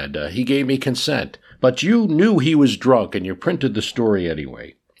reporter said. He gave me consent. But you knew he was drunk and you printed the story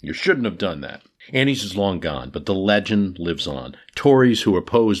anyway. You shouldn't have done that. Annie's is long gone, but the legend lives on. Tories who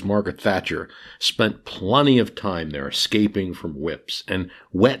opposed Margaret Thatcher spent plenty of time there escaping from whips. And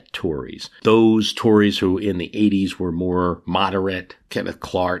wet Tories, those Tories who in the 80s were more moderate, Kenneth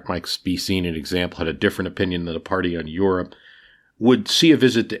Clarke might be seen an example, had a different opinion than the party on Europe, would see a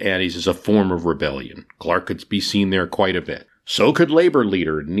visit to Annie's as a form of rebellion. Clarke could be seen there quite a bit. So could Labour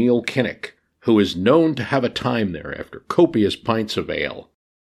leader Neil Kinnock, who is known to have a time there after copious pints of ale.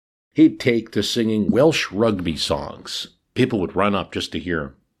 He'd take to singing Welsh rugby songs. People would run up just to hear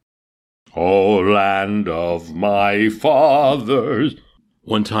him. "O land of my fathers."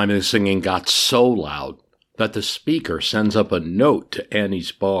 One time his singing got so loud that the speaker sends up a note to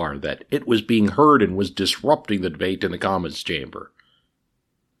Annie's bar that it was being heard and was disrupting the debate in the Commons chamber.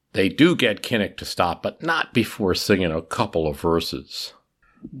 They do get Kinnock to stop, but not before singing a couple of verses.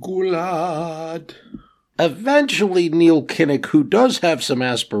 Gulad. Eventually, Neil Kinnock, who does have some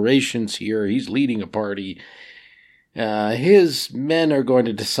aspirations here, he's leading a party, his men are going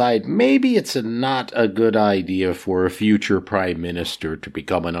to decide maybe it's not a good idea for a future prime minister to be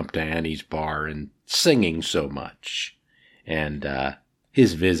coming up to Annie's bar and singing so much. And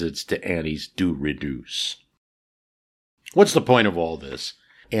his visits to Annie's do reduce. What's the point of all this?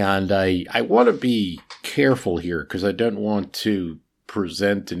 And I want to be careful here because I don't want to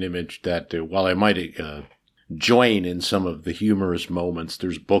present an image that while I might join in some of the humorous moments,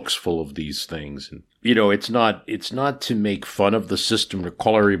 there's books full of these things. And, you know, it's not to make fun of the system or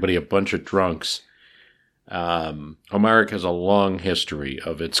call everybody a bunch of drunks. America has a long history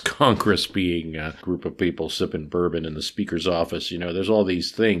of its Congress being a group of people sipping bourbon in the speaker's office. You know, there's all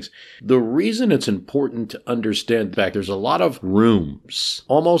these things. The reason it's important to understand that there's a lot of rooms,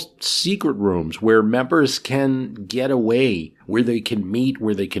 almost secret rooms, where members can get away, where they can meet,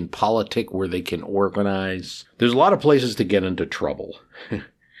 where they can politic, where they can organize. There's a lot of places to get into trouble,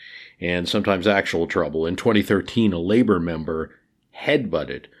 and sometimes actual trouble. In 2013, a Labour member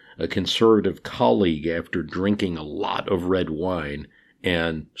headbutted a Conservative colleague after drinking a lot of red wine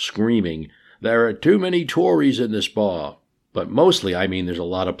and screaming, "There are too many Tories in this bar." But mostly, I mean, there's a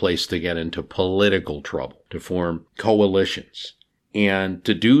lot of place to get into political trouble, to form coalitions, and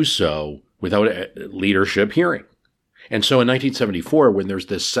to do so without a leadership hearing. And so in 1974, when there's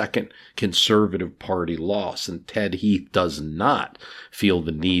this second Conservative Party loss and Ted Heath does not feel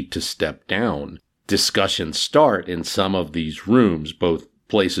the need to step down, discussions start in some of these rooms, both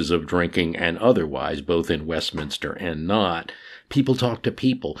places of drinking and otherwise, both in Westminster and not. People talk to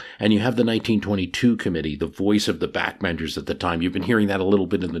people. And you have the 1922 committee, the voice of the backbenchers at the time. You've been hearing that a little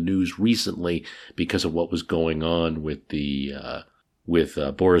bit in the news recently because of what was going on with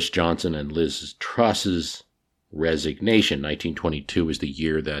Boris Johnson and Liz Truss's resignation. 1922 is the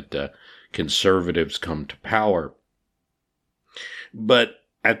year that conservatives come to power. But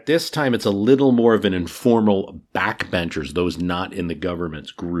at this time, it's a little more of an informal backbenchers, those not in the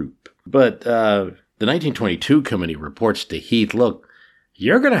government's group. But the 1922 committee reports to Heath, look,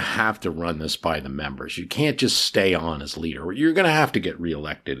 you're going to have to run this by the members. You can't just stay on as leader. You're going to have to get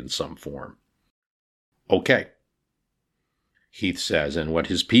reelected in some form. Okay, Heath says, and what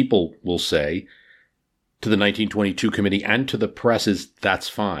his people will say to the 1922 committee and to the press is, that's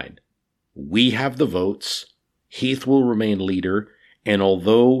fine. We have the votes. Heath will remain leader. And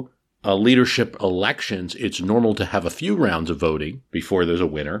although leadership elections, it's normal to have a few rounds of voting before there's a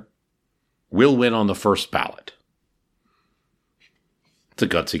winner, we'll win on the first ballot. It's a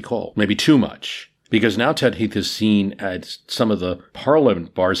gutsy call. Maybe too much. Because now Ted Heath is seen at some of the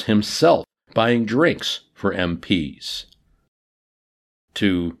Parliament bars himself buying drinks for MPs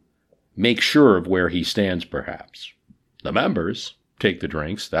to make sure of where he stands, perhaps. The members take the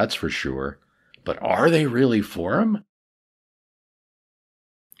drinks, that's for sure. But are they really for him?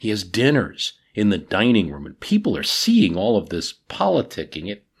 He has dinners in the dining room, and people are seeing all of this politicking.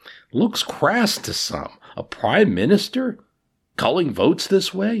 It looks crass to some. A prime minister culling votes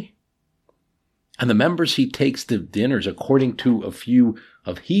this way? And the members he takes to dinners, according to a few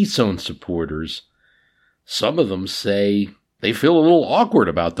of Heath's own supporters, some of them say they feel a little awkward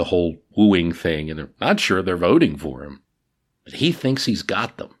about the whole wooing thing, and they're not sure they're voting for him. But he thinks he's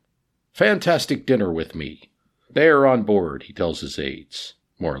got them. Fantastic dinner with me. They are on board, he tells his aides.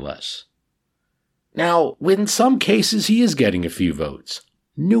 More or less. Now, in some cases, he is getting a few votes.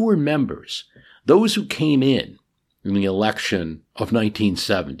 Newer members, those who came in the election of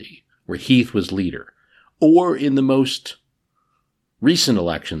 1970, where Heath was leader, or in the most recent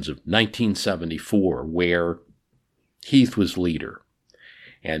elections of 1974, where Heath was leader.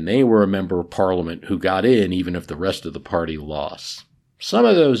 And they were a member of Parliament who got in even if the rest of the party lost. Some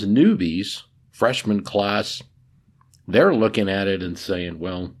of those newbies, freshman class, they're looking at it and saying,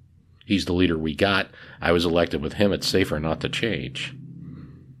 well, he's the leader we got. I was elected with him. It's safer not to change.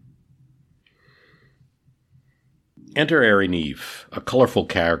 Enter Harry Neve, a colorful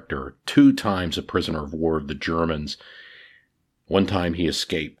character, 2 times a prisoner of war of the Germans. One time he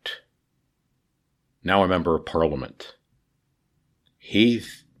escaped. Now a member of Parliament.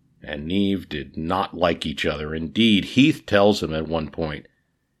 Heath and Neve did not like each other. Indeed, Heath tells him at one point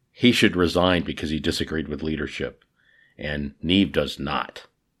he should resign because he disagreed with leadership. And Neve does not.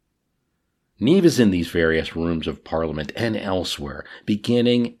 Neve is in these various rooms of Parliament and elsewhere,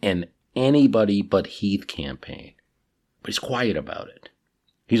 beginning an anybody but Heath campaign. But he's quiet about it.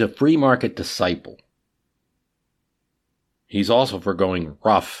 He's a free market disciple. He's also for going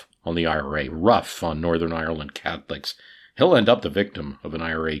rough on the IRA, rough on Northern Ireland Catholics. He'll end up the victim of an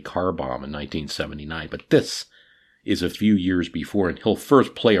IRA car bomb in 1979, but this is a few years before, and he'll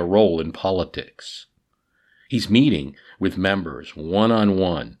first play a role in politics. He's meeting with members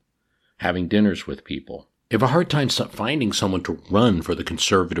one-on-one, having dinners with people. They have a hard time finding someone to run for the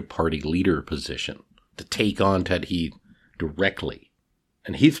Conservative Party leader position, to take on Ted Heath directly.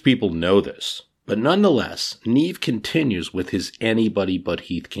 And Heath's people know this. But nonetheless, Neve continues with his anybody but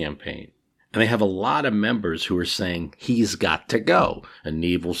Heath campaign. And they have a lot of members who are saying, he's got to go. And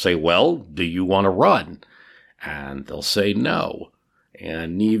Neve will say, well, do you want to run? And they'll say no.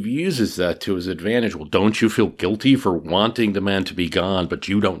 And Neve uses that to his advantage. Well, don't you feel guilty for wanting the man to be gone, but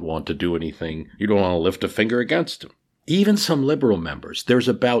you don't want to do anything? You don't want to lift a finger against him. Even some Liberal members, there's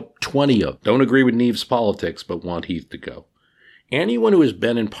about 20 of them, don't agree with Neve's politics, but want Heath to go. Anyone who has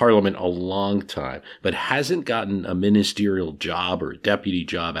been in Parliament a long time, but hasn't gotten a ministerial job or a deputy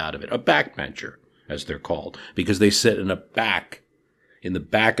job out of it, a backbencher, as they're called, because they sit in the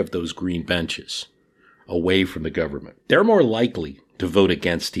back of those green benches, away from the government. They're more likely to vote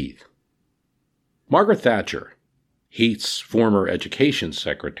against Heath. Margaret Thatcher, Heath's former education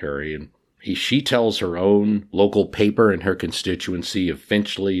secretary, and she tells her own local paper in her constituency of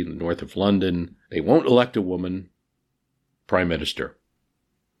Finchley, in the north of London, they won't elect a woman prime minister.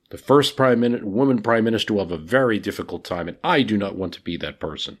 The first woman prime minister will have a very difficult time, and I do not want to be that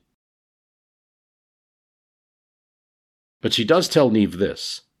person. But she does tell Neve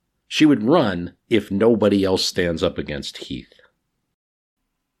this. She would run if nobody else stands up against Heath.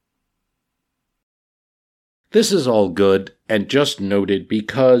 This is all good and just noted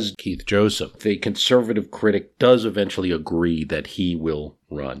because Keith Joseph, the conservative critic, does eventually agree that he will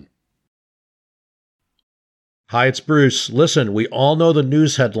run. Hi, it's Bruce. Listen, we all know the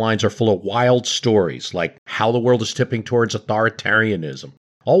news headlines are full of wild stories, like how the world is tipping towards authoritarianism,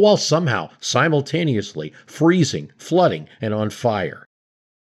 all while somehow, simultaneously, freezing, flooding, and on fire.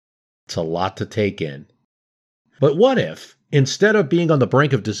 It's a lot to take in. But what if, instead of being on the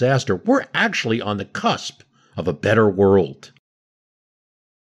brink of disaster, we're actually on the cusp of a better world?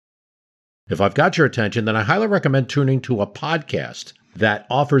 If I've got your attention, then I highly recommend tuning to a podcast that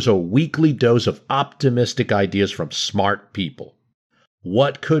offers a weekly dose of optimistic ideas from smart people.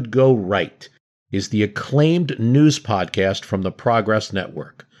 What Could Go Right is the acclaimed news podcast from the Progress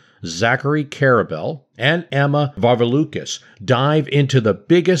Network. Zachary Karabell and Emma Varvaloucas dive into the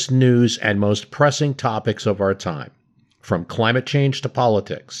biggest news and most pressing topics of our time, from climate change to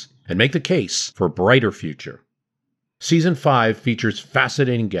politics, and make the case for a brighter future. Season 5 features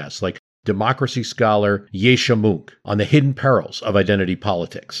fascinating guests like democracy scholar Yesha Mounk on the hidden perils of identity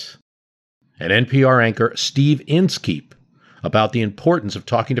politics, and NPR anchor Steve Inskeep about the importance of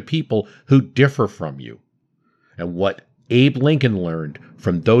talking to people who differ from you, and what Abe Lincoln learned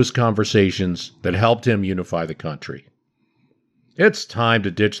from those conversations that helped him unify the country. It's time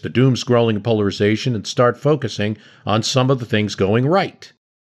to ditch the doom-scrolling and polarization and start focusing on some of the things going right.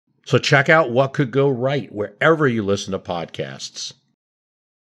 So check out What Could Go Right wherever you listen to podcasts.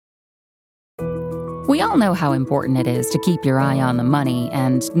 We all know how important it is to keep your eye on the money,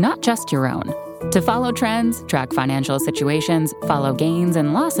 and not just your own. To follow trends, track financial situations, follow gains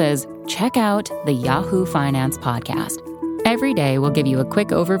and losses, check out the Yahoo Finance Podcast. Every day, we'll give you a quick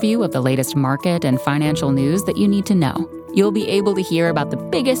overview of the latest market and financial news that you need to know. You'll be able to hear about the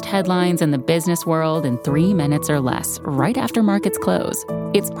biggest headlines in the business world in 3 minutes or less, right after markets close.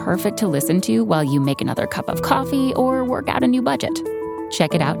 It's perfect to listen to while you make another cup of coffee or work out a new budget.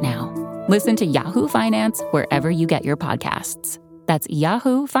 Check it out now. Listen to Yahoo Finance wherever you get your podcasts. That's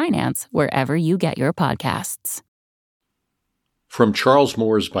Yahoo Finance wherever you get your podcasts. From Charles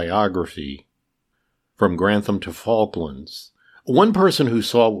Moore's biography, From Grantham to Falklands, one person who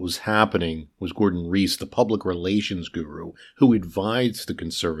saw what was happening was Gordon Reese, the public relations guru who advised the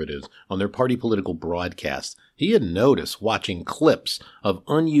Conservatives on their party political broadcasts. He had noticed, watching clips of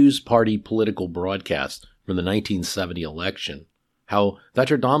unused party political broadcasts from the 1970 election, how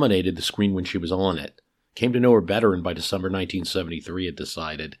Thatcher dominated the screen when she was on it. Came to know her better, and by December 1973 had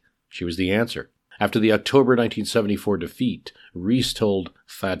decided she was the answer. After the October 1974 defeat, Reese told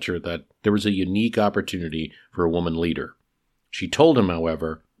Thatcher that there was a unique opportunity for a woman leader. She told him,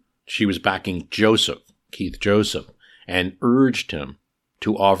 however, she was backing Keith Joseph, and urged him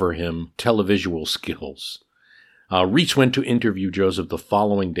to offer him televisual skills. Reese went to interview Joseph the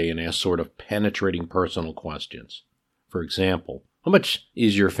following day and asked sort of penetrating personal questions. For example, how much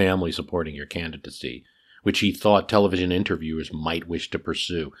is your family supporting your candidacy? Which he thought television interviewers might wish to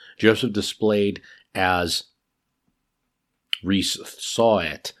pursue. Joseph displayed, as Reese saw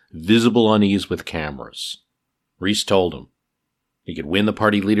it, visible unease with cameras. Reese told him he could win the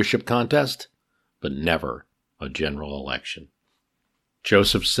party leadership contest, but never a general election.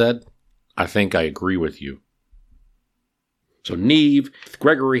 Joseph said, "I think I agree with you." So Neve,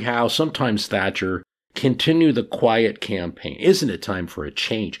 Gregory Howe, sometimes Thatcher, continue the quiet campaign. Isn't it time for a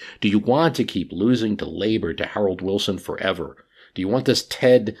change? Do you want to keep losing to Labour, to Harold Wilson forever? Do you want this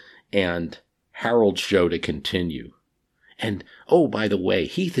Ted and Harold show to continue? And, oh, by the way,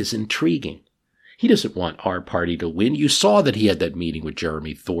 Heath is intriguing. He doesn't want our party to win. You saw that he had that meeting with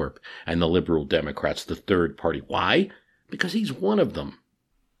Jeremy Thorpe and the Liberal Democrats, the third party. Why? Because he's one of them.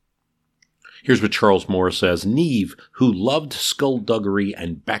 Here's what Charles Moore says. Neve, who loved skullduggery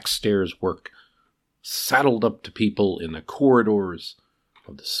and backstairs work, saddled up to people in the corridors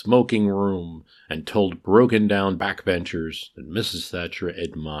of the smoking room and told broken-down backbenchers that Mrs. Thatcher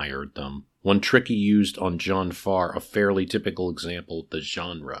admired them. One trick he used on John Farr, a fairly typical example of the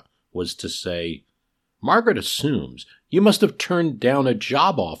genre, was to say, "Margaret assumes you must have turned down a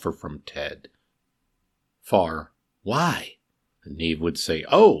job offer from Ted." Farr, "Why?" And Neve would say,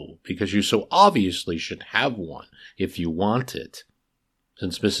 "Oh, because you so obviously should have one if you want it."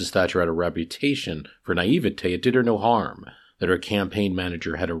 Since Mrs. Thatcher had a reputation for naivete, it did her no harm that her campaign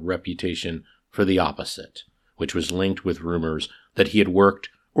manager had a reputation for the opposite, which was linked with rumors that he had worked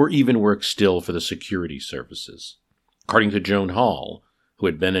or even worked still for the security services. According to Joan Hall, who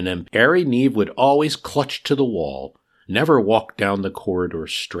had been an MP, Harry Neve would always clutch to the wall, never walk down the corridor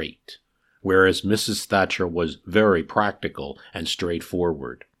straight, whereas Mrs. Thatcher was very practical and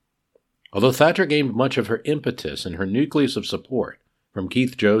straightforward. Although Thatcher gained much of her impetus and her nucleus of support from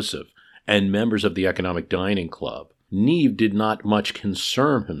Keith Joseph and members of the Economic Dining Club, Neave did not much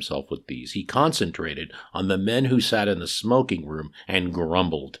concern himself with these. He concentrated on the men who sat in the smoking room and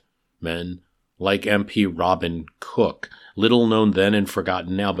grumbled. Men like MP Robin Cook, little known then and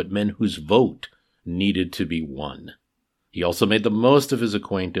forgotten now, but men whose vote needed to be won. He also made the most of his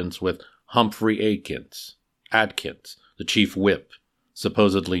acquaintance with Humphrey Atkins, the chief whip,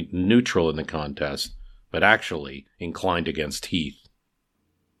 supposedly neutral in the contest, but actually inclined against Heath.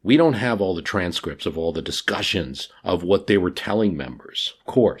 We don't have all the transcripts of all the discussions of what they were telling members. Of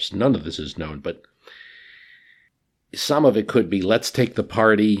course, none of this is known, but some of it could be, let's take the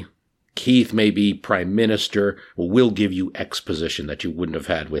party. Heath may be prime minister. We'll give you exposition that you wouldn't have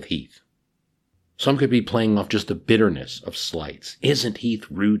had with Heath. Some could be playing off just the bitterness of slights. Isn't Heath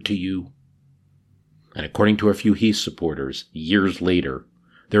rude to you? And according to a few Heath supporters, years later,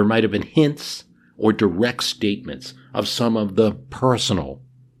 there might have been hints or direct statements of some of the personal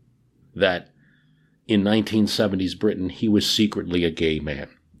that in 1970s Britain, he was secretly a gay man.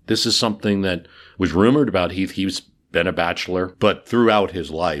 This is something that was rumored about Heath. He's been a bachelor, but throughout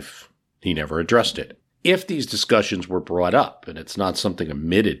his life, he never addressed it. If these discussions were brought up, and it's not something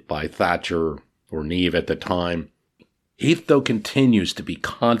omitted by Thatcher or Neave at the time, Heath, though, continues to be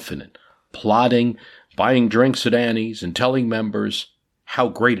confident, plotting, buying drinks at Annie's, and telling members how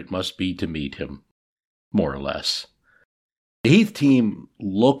great it must be to meet him, more or less. The Heath team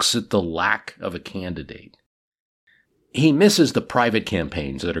looks at the lack of a candidate. He misses the private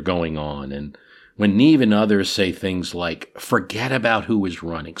campaigns that are going on, and when Neave and others say things like, forget about who is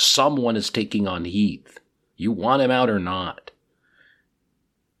running, someone is taking on Heath, you want him out or not,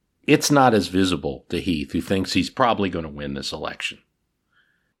 it's not as visible to Heath, who thinks he's probably going to win this election.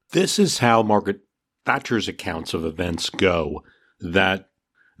 This is how Margaret Thatcher's accounts of events go, that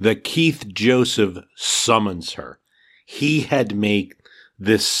the Keith Joseph summons her. He had made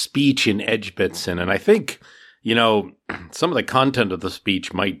this speech in Edgbaston, and I think, some of the content of the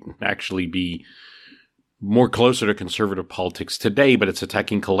speech might actually be more closer to conservative politics today, but it's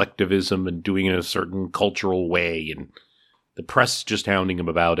attacking collectivism and doing it in a certain cultural way, and the press is just hounding him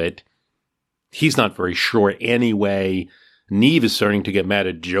about it. He's not very sure anyway. Neave is starting to get mad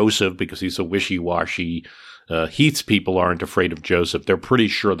at Joseph because he's so wishy-washy. Heath's people aren't afraid of Joseph. They're pretty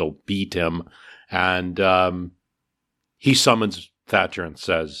sure they'll beat him. And he summons Thatcher and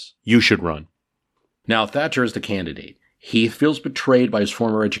says, you should run. Now, Thatcher is the candidate. Heath feels betrayed by his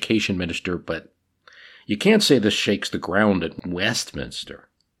former education minister, but you can't say this shakes the ground at Westminster.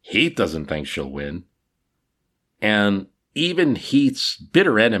 Heath doesn't think she'll win. And even Heath's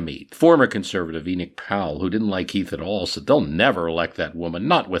bitter enemy, former conservative Enoch Powell, who didn't like Heath at all, said they'll never elect that woman,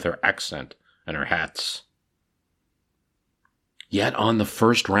 not with her accent and her hats. Yet on the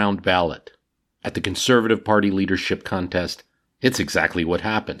first round ballot, at the Conservative Party leadership contest, it's exactly what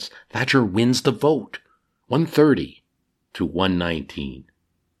happens. Thatcher wins the vote, 130 to 119.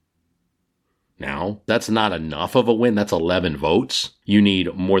 Now, that's not enough of a win. That's 11 votes. You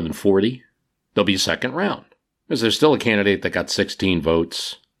need more than 40. There'll be a second round. Because there's still a candidate that got 16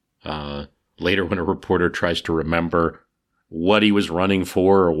 votes. Later, when a reporter tries to remember what he was running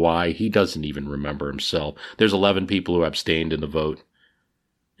for or why, he doesn't even remember himself. There's 11 people who abstained in the vote.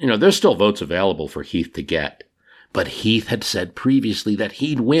 There's still votes available for Heath to get. But Heath had said previously that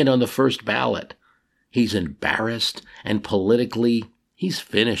he'd win on the first ballot. He's embarrassed, and politically, he's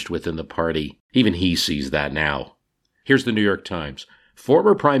finished within the party. Even he sees that now. Here's the New York Times.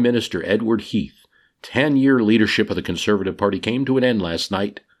 Former Prime Minister Edward Heath, 10-year leadership of the Conservative Party came to an end last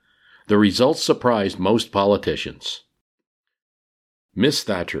night. The results surprised most politicians. Miss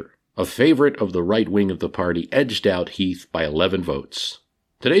Thatcher, a favorite of the right wing of the party, edged out Heath by 11 votes.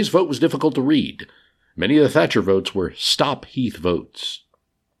 Today's vote was difficult to read. Many of the Thatcher votes were Stop Heath votes.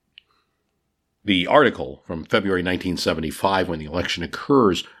 The article from February 1975, when the election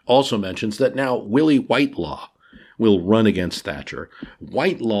occurs, also mentions that now Willie Whitelaw will run against Thatcher.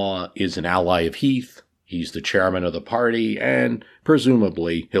 Whitelaw is an ally of Heath. He's the chairman of the party, and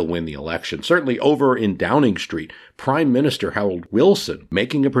presumably he'll win the election. Certainly over in Downing Street, Prime Minister Harold Wilson,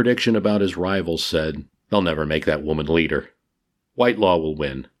 making a prediction about his rivals, said, they'll never make that woman leader. Whitelaw will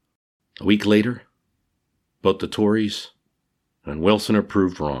win. A week later, both the Tories and Wilson are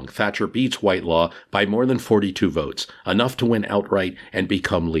proved wrong. Thatcher beats Whitelaw by more than 42 votes, enough to win outright and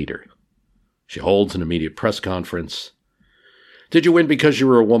become leader. She holds an immediate press conference. Did you win because you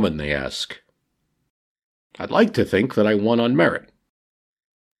were a woman, they ask. I'd like to think that I won on merit.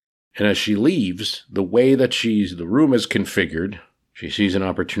 And as she leaves, the way that the room is configured, she sees an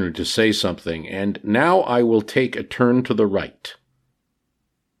opportunity to say something, and now I will take a turn to the right.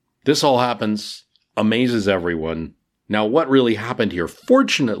 This all happens, amazes everyone. Now, what really happened here?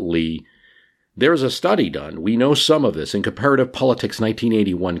 Fortunately, There's a study done. We know some of this. In Comparative Politics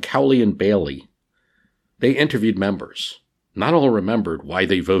 1981, Cowley and Bailey, they interviewed members. Not all remembered why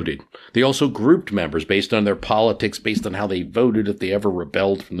they voted. They also grouped members based on their politics, based on how they voted, if they ever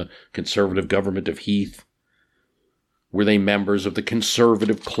rebelled from the conservative government of Heath. Were they members of the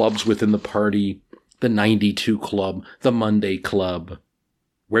conservative clubs within the party, the 92 Club, the Monday Club?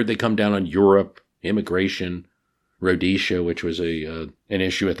 Where'd they come down on Europe, immigration, Rhodesia, which was an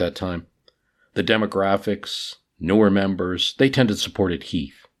issue at that time? The demographics, newer members, they tended to support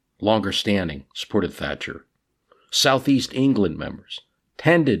Heath. Longer standing, supported Thatcher. Southeast England members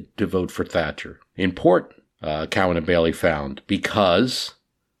tended to vote for Thatcher. Important, Cowan and Bailey found, because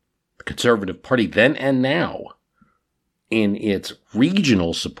the Conservative Party then and now, in its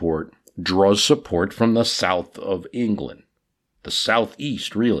regional support, draws support from the south of England. The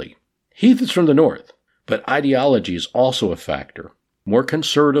southeast, really. Heath is from the north, but ideology is also a factor. More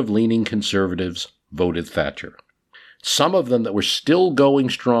conservative-leaning conservatives voted Thatcher. Some of them that were still going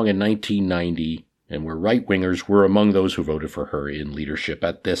strong in 1990 and were right-wingers were among those who voted for her in leadership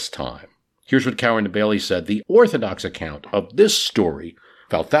at this time. Here's what Cowan and Bailey said. The orthodox account of this story,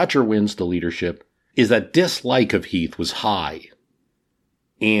 how Thatcher wins the leadership, is that dislike of Heath was high.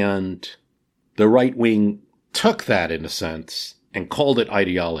 And the right wing took that, in a sense, and called it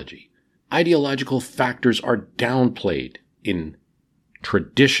ideology. Ideological factors are downplayed in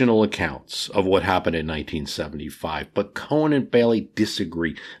traditional accounts of what happened in 1975, but Cowan and Bailey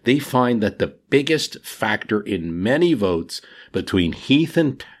disagree. They find that the biggest factor in many votes between Heath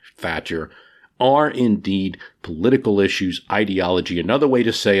and Thatcher are indeed political issues, ideology. Another way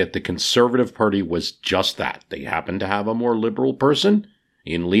to say it, the Conservative Party was just that. They happened to have a more liberal person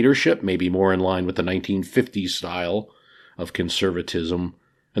in leadership, maybe more in line with the 1950s style of conservatism,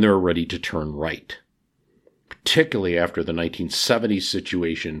 and they were ready to turn right. Particularly after the 1970s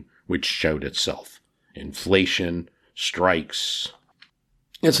situation, which showed itself. Inflation, strikes.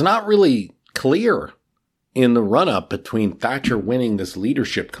 It's not really clear in the run-up between Thatcher winning this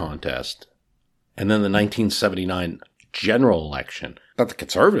leadership contest and then the 1979 general election that the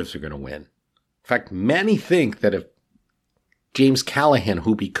Conservatives are going to win. In fact, many think that if James Callaghan,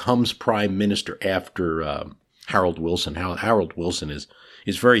 who becomes prime minister after Harold Wilson is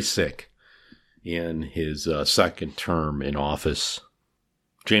very sick in his second term in office.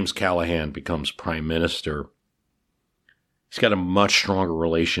 James Callaghan becomes prime minister. He's got a much stronger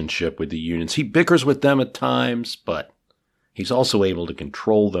relationship with the unions. He bickers with them at times, but he's also able to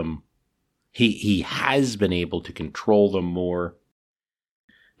control them. He has been able to control them more.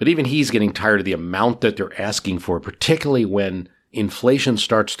 But even he's getting tired of the amount that they're asking for, particularly when inflation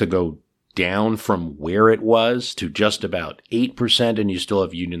starts to go down from where it was to just about 8%, and you still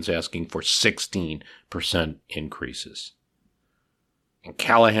have unions asking for 16% increases. And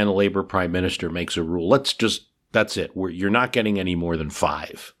Callaghan, a Labour Prime Minister, makes a rule. That's it. You're not getting any more than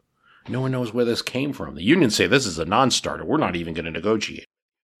 5. No one knows where this came from. The unions say this is a non-starter. We're not even going to negotiate.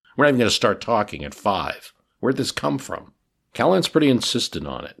 We're not even going to start talking at 5. Where'd this come from? Callaghan's pretty insistent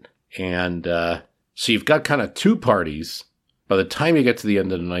on it. And so you've got kind of two parties by the time you get to the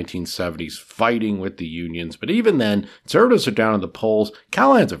end of the 1970s, fighting with the unions. But even then, conservatives are down in the polls.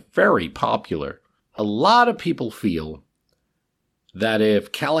 Callaghan's very popular. A lot of people feel that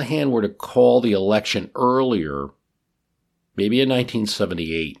if Callaghan were to call the election earlier, maybe in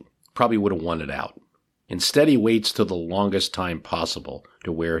 1978, probably would have won it out. Instead, he waits till the longest time possible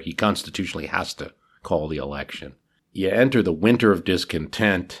to where he constitutionally has to call the election. You enter the winter of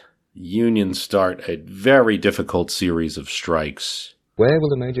discontent. Unions start a very difficult series of strikes. Where will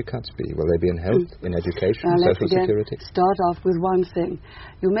the major cuts be? Will they be in health, in education, social security? Start off with one thing.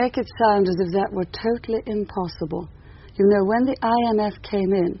 You make it sound as if that were totally impossible. You know, when the IMF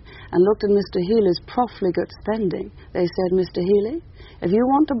came in and looked at Mr. Healy's profligate spending, they said, Mr. Healy, if you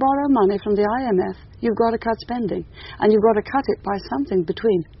want to borrow money from the IMF, you've got to cut spending. And you've got to cut it by something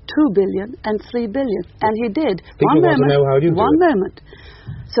between 2 billion and 3 billion. And he did. People want to know how you do it. One moment.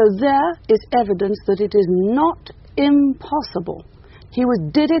 So there is evidence that it is not impossible. He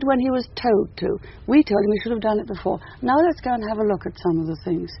did it when he was told to. We told him he should have done it before. Now let's go and have a look at some of the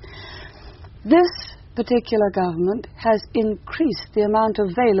things. This particular government has increased the amount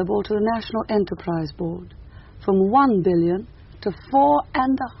available to the National Enterprise Board from 1 billion to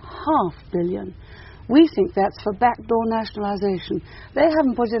 4.5 billion. We think that's for backdoor nationalisation. They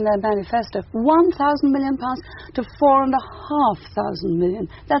haven't put in their manifesto 1,000 million pounds to 4,500 million.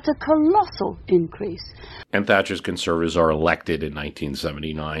 That's a colossal increase. And Thatcher's Conservatives are elected in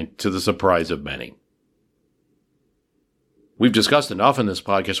 1979 to the surprise of many. We've discussed enough in this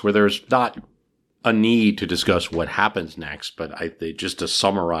podcast where there's not a need to discuss what happens next, but just to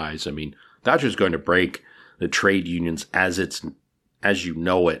summarize, I mean, Thatcher's going to break the trade unions as you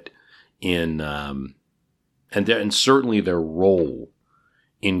know it and certainly their role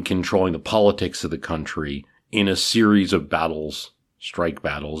in controlling the politics of the country in a series of battles, strike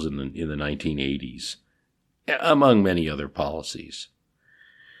battles in the 1980s, among many other policies.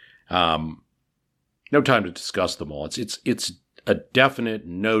 No time to discuss them all. It's a definite,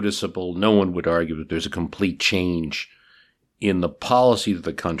 noticeable, no one would argue that there's a complete change in the policy of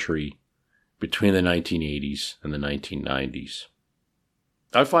the country between the 1980s and the 1990s.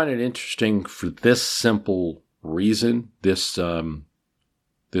 I find it interesting for this simple reason, this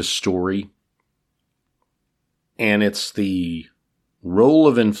story, and it's the role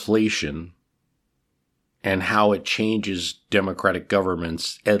of inflation and how it changes democratic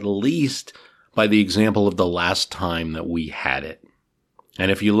governments, at least by the example of the last time that we had it. And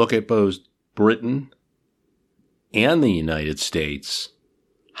if you look at both Britain and the United States,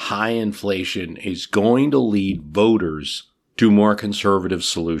 high inflation is going to lead voters to more conservative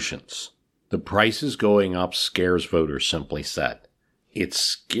solutions. The prices going up scares voters, simply said. It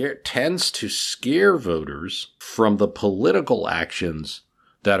tends to scare voters from the political actions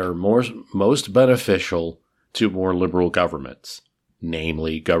that are most beneficial to more liberal governments,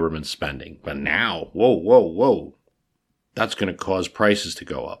 namely government spending. But now, whoa, that's going to cause prices to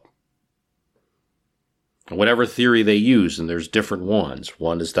go up. Whatever theory they use, and there's different ones.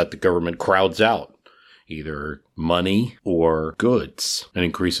 One is that the government crowds out either money or goods and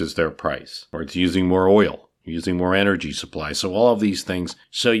increases their price, or it's using more oil, using more energy supply. So all of these things.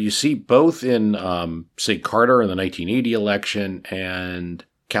 So you see both in, say, Carter in the 1980 election and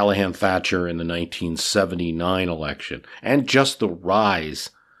Callahan Thatcher in the 1979 election, and just the rise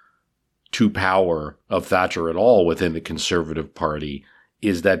to power of Thatcher at all within the Conservative Party,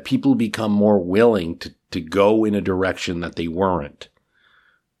 is that people become more willing to go in a direction that they weren't,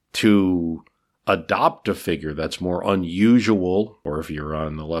 to adopt a figure that's more unusual, or if you're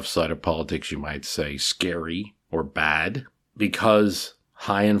on the left side of politics, you might say scary or bad, because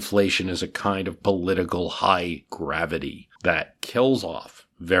high inflation is a kind of political high gravity that kills off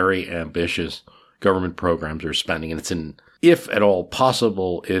very ambitious government programs or spending. And it's if at all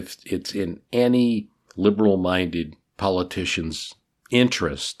possible, if it's in any liberal-minded politician's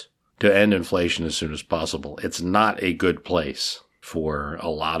interest to end inflation as soon as possible. It's not a good place for a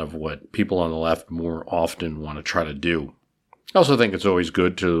lot of what people on the left more often want to try to do. I also think it's always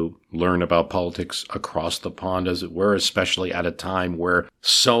good to learn about politics across the pond, as it were, especially at a time where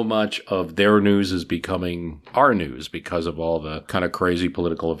so much of their news is becoming our news because of all the kind of crazy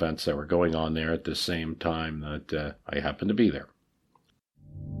political events that were going on there at the same time that I happened to be there.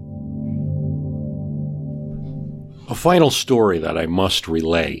 A final story that I must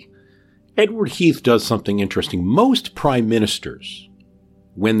relay. Edward Heath does something interesting. Most prime ministers,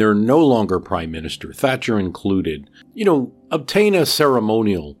 when they're no longer prime minister, Thatcher included, obtain a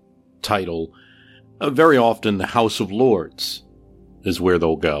ceremonial title. Very often the House of Lords is where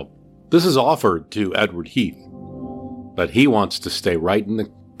they'll go. This is offered to Edward Heath, but he wants to stay right in the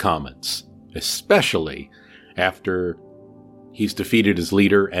Commons, especially after he's defeated his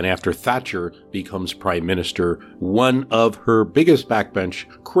leader, and after Thatcher becomes prime minister, one of her biggest backbench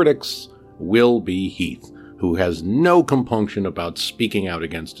critics will be Heath, who has no compunction about speaking out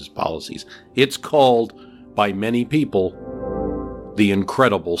against his policies. It's called, by many people, the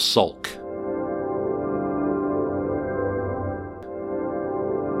incredible sulk.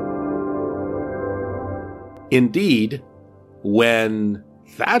 Indeed, when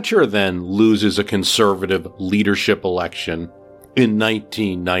Thatcher then loses a conservative leadership election in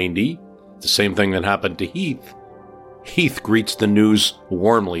 1990, the same thing that happened to Heath. Heath greets the news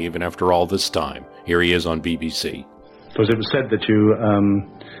warmly even after all this time. Here he is on BBC. Because it was said that you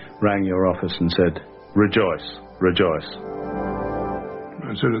rang your office and said, "Rejoice, rejoice."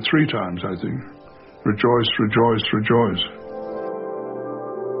 I said it 3 times, I think. Rejoice, rejoice, rejoice.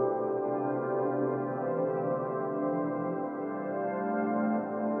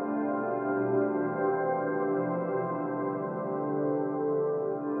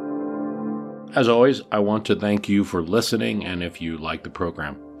 As always, I want to thank you for listening, and if you like the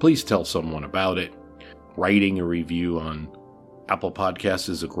program, please tell someone about it. Writing a review on Apple Podcasts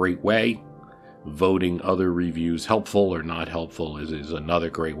is a great way. Voting other reviews, helpful or not helpful, is another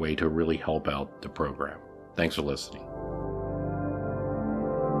great way to really help out the program. Thanks for listening.